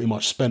 Ortiz was pretty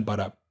much spent by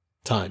that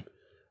time.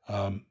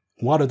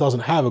 Wilder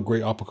doesn't have a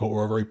great uppercut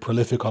or a very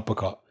prolific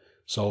uppercut.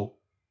 So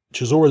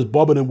Chisora's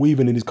bobbing and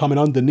weaving and he's coming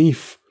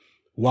underneath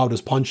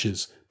Wilder's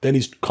punches. Then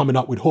he's coming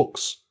up with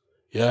hooks.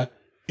 Yeah.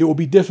 It will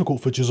be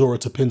difficult for Chisora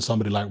to pin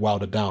somebody like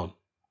Wilder down.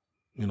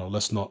 You know,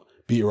 let's not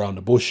beat around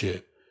the bush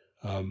here.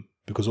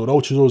 Because although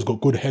Chisora's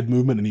got good head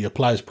movement and he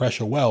applies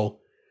pressure well,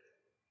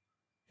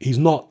 he's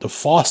not the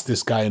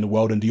fastest guy in the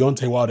world, and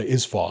Deontay Wilder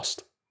is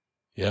fast.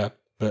 Yeah.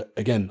 But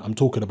again, I'm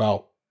talking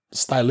about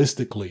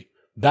stylistically.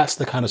 That's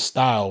the kind of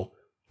style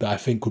that I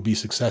think could be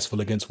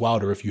successful against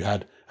Wilder if you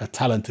had a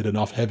talented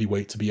enough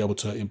heavyweight to be able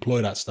to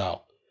employ that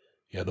style.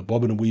 Yeah, the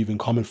bobbing and weaving,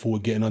 coming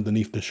forward, getting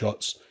underneath the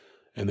shots,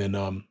 and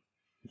then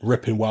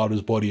ripping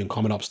Wilder's body and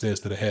coming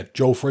upstairs to the head.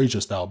 Joe Frazier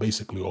style,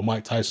 basically, or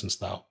Mike Tyson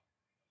style.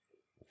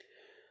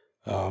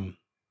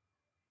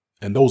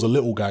 And those are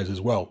little guys as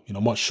well, you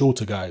know, much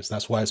shorter guys.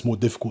 That's why it's more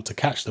difficult to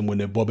catch them when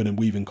they're bobbing and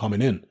weaving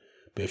coming in.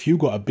 But if you've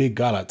got a big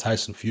guy like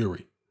Tyson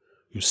Fury,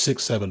 who's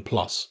 6'7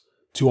 plus,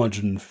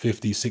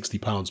 250, 60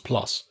 pounds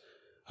plus,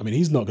 I mean,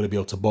 he's not going to be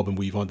able to bob and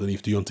weave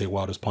underneath Deontay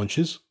Wilder's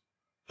punches.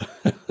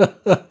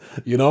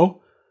 You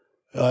know,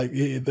 like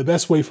the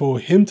best way for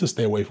him to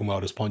stay away from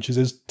Wilder's punches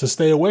is to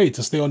stay away,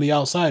 to stay on the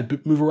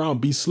outside, move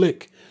around, be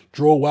slick,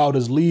 draw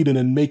Wilder's lead and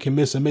then make him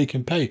miss and make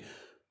him pay,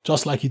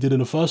 just like he did in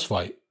the first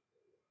fight.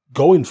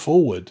 Going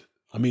forward,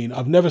 I mean,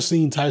 I've never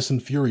seen Tyson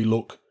Fury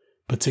look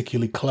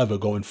particularly clever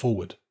going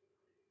forward.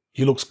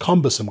 He looks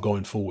cumbersome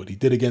going forward. He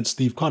did against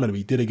Steve Cunningham.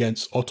 He did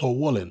against Otto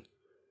Wallin.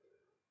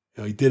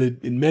 You know, he did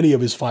it in many of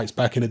his fights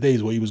back in the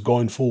days where he was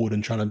going forward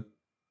and trying to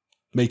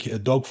make it a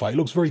dogfight. He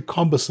looks very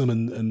cumbersome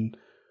and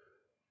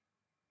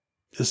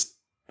just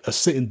a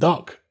sitting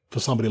duck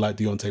for somebody like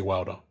Deontay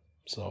Wilder.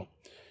 So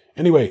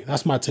anyway,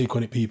 that's my take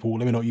on it, people.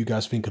 Let me know what you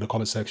guys think in the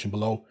comment section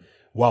below.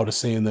 Wilder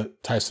saying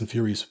that Tyson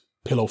Fury's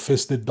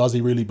pillow-fisted. Does he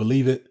really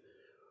believe it?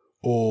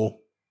 Or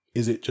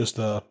is it just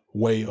a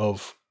way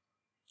of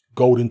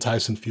goading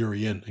Tyson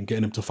Fury in and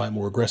getting him to fight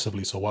more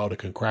aggressively so Wilder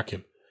can crack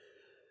him?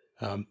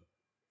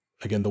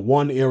 Again, the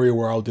one area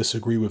where I'll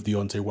disagree with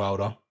Deontay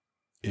Wilder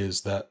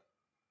is that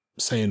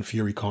saying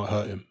Fury can't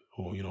hurt him,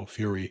 or, you know,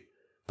 Fury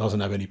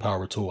doesn't have any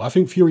power at all. I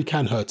think Fury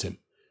can hurt him,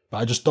 but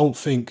I just don't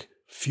think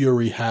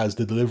Fury has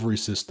the delivery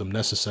system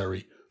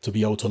necessary to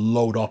be able to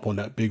load up on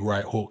that big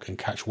right hook and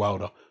catch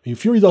Wilder. I mean,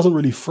 Fury doesn't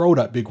really throw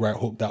that big right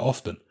hook that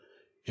often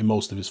in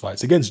most of his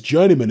fights. Against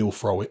journeymen, he'll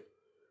throw it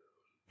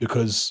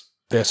because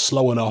they're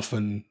slow enough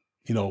and,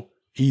 you know,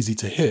 easy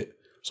to hit.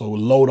 So he'll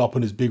load up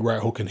on his big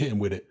right hook and hit him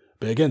with it.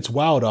 But against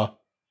Wilder,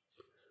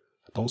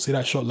 I don't see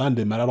that shot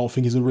landing, man. I don't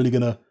think he's really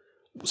going to,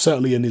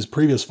 certainly in his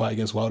previous fight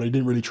against Wilder, he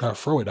didn't really try to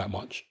throw it that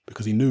much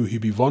because he knew he'd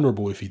be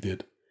vulnerable if he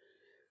did.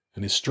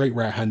 And his straight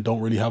right hand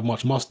don't really have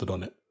much mustard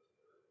on it.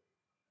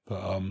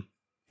 But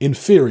in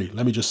theory,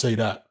 let me just say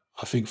that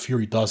I think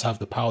Fury does have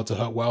the power to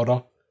hurt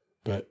Wilder,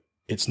 but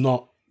it's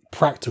not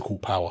practical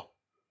power.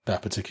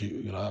 That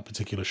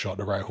particular shot,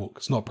 the right hook,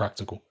 it's not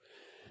practical.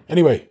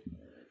 Anyway,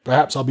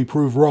 perhaps I'll be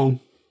proved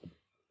wrong.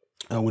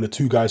 When the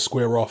two guys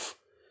square off,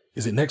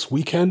 is it next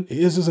weekend? It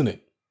is, isn't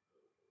it?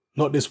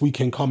 Not this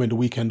weekend coming, the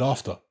weekend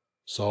after.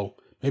 So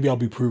maybe I'll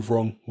be proved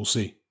wrong. We'll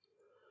see.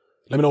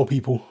 Let me know,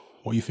 people,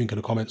 what you think in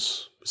the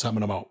comments. It's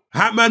happening. I'm out.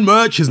 Hatman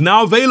merch is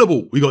now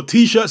available. We got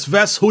t-shirts,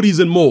 vests, hoodies,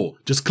 and more.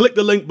 Just click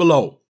the link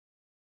below.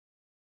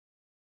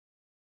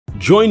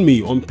 Join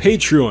me on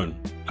Patreon.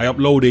 I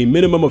upload a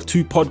minimum of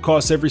 2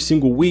 podcasts every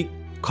single week,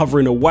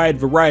 covering a wide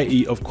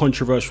variety of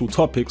controversial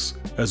topics,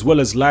 as well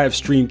as live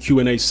stream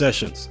Q&A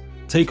sessions.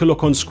 Take a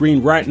look on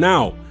screen right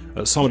now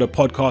at some of the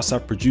podcasts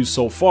I've produced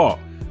so far.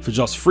 For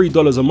just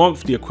 $3 a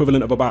month, the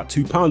equivalent of about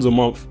 £2 a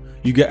month,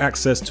 you get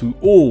access to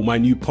all my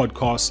new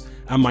podcasts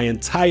and my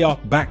entire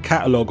back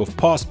catalogue of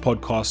past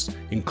podcasts,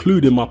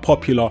 including my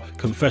popular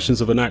Confessions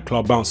of a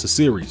Nightclub Bouncer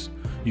series.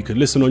 You can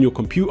listen on your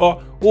computer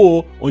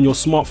or on your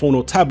smartphone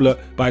or tablet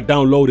by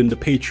downloading the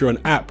Patreon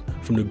app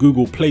from the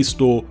Google Play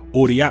Store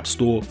or the App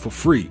Store for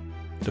free.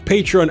 The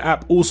Patreon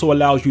app also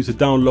allows you to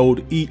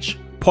download each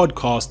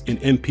podcast in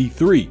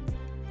MP3.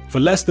 For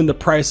less than the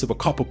price of a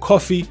cup of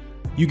coffee,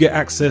 you get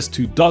access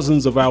to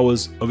dozens of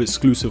hours of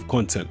exclusive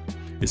content.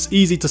 It's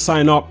easy to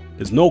sign up.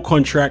 There's no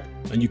contract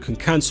and you can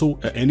cancel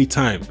at any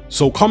time.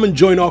 So come and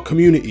join our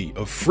community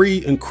of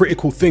free and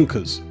critical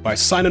thinkers by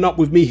signing up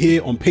with me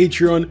here on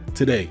Patreon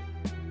today.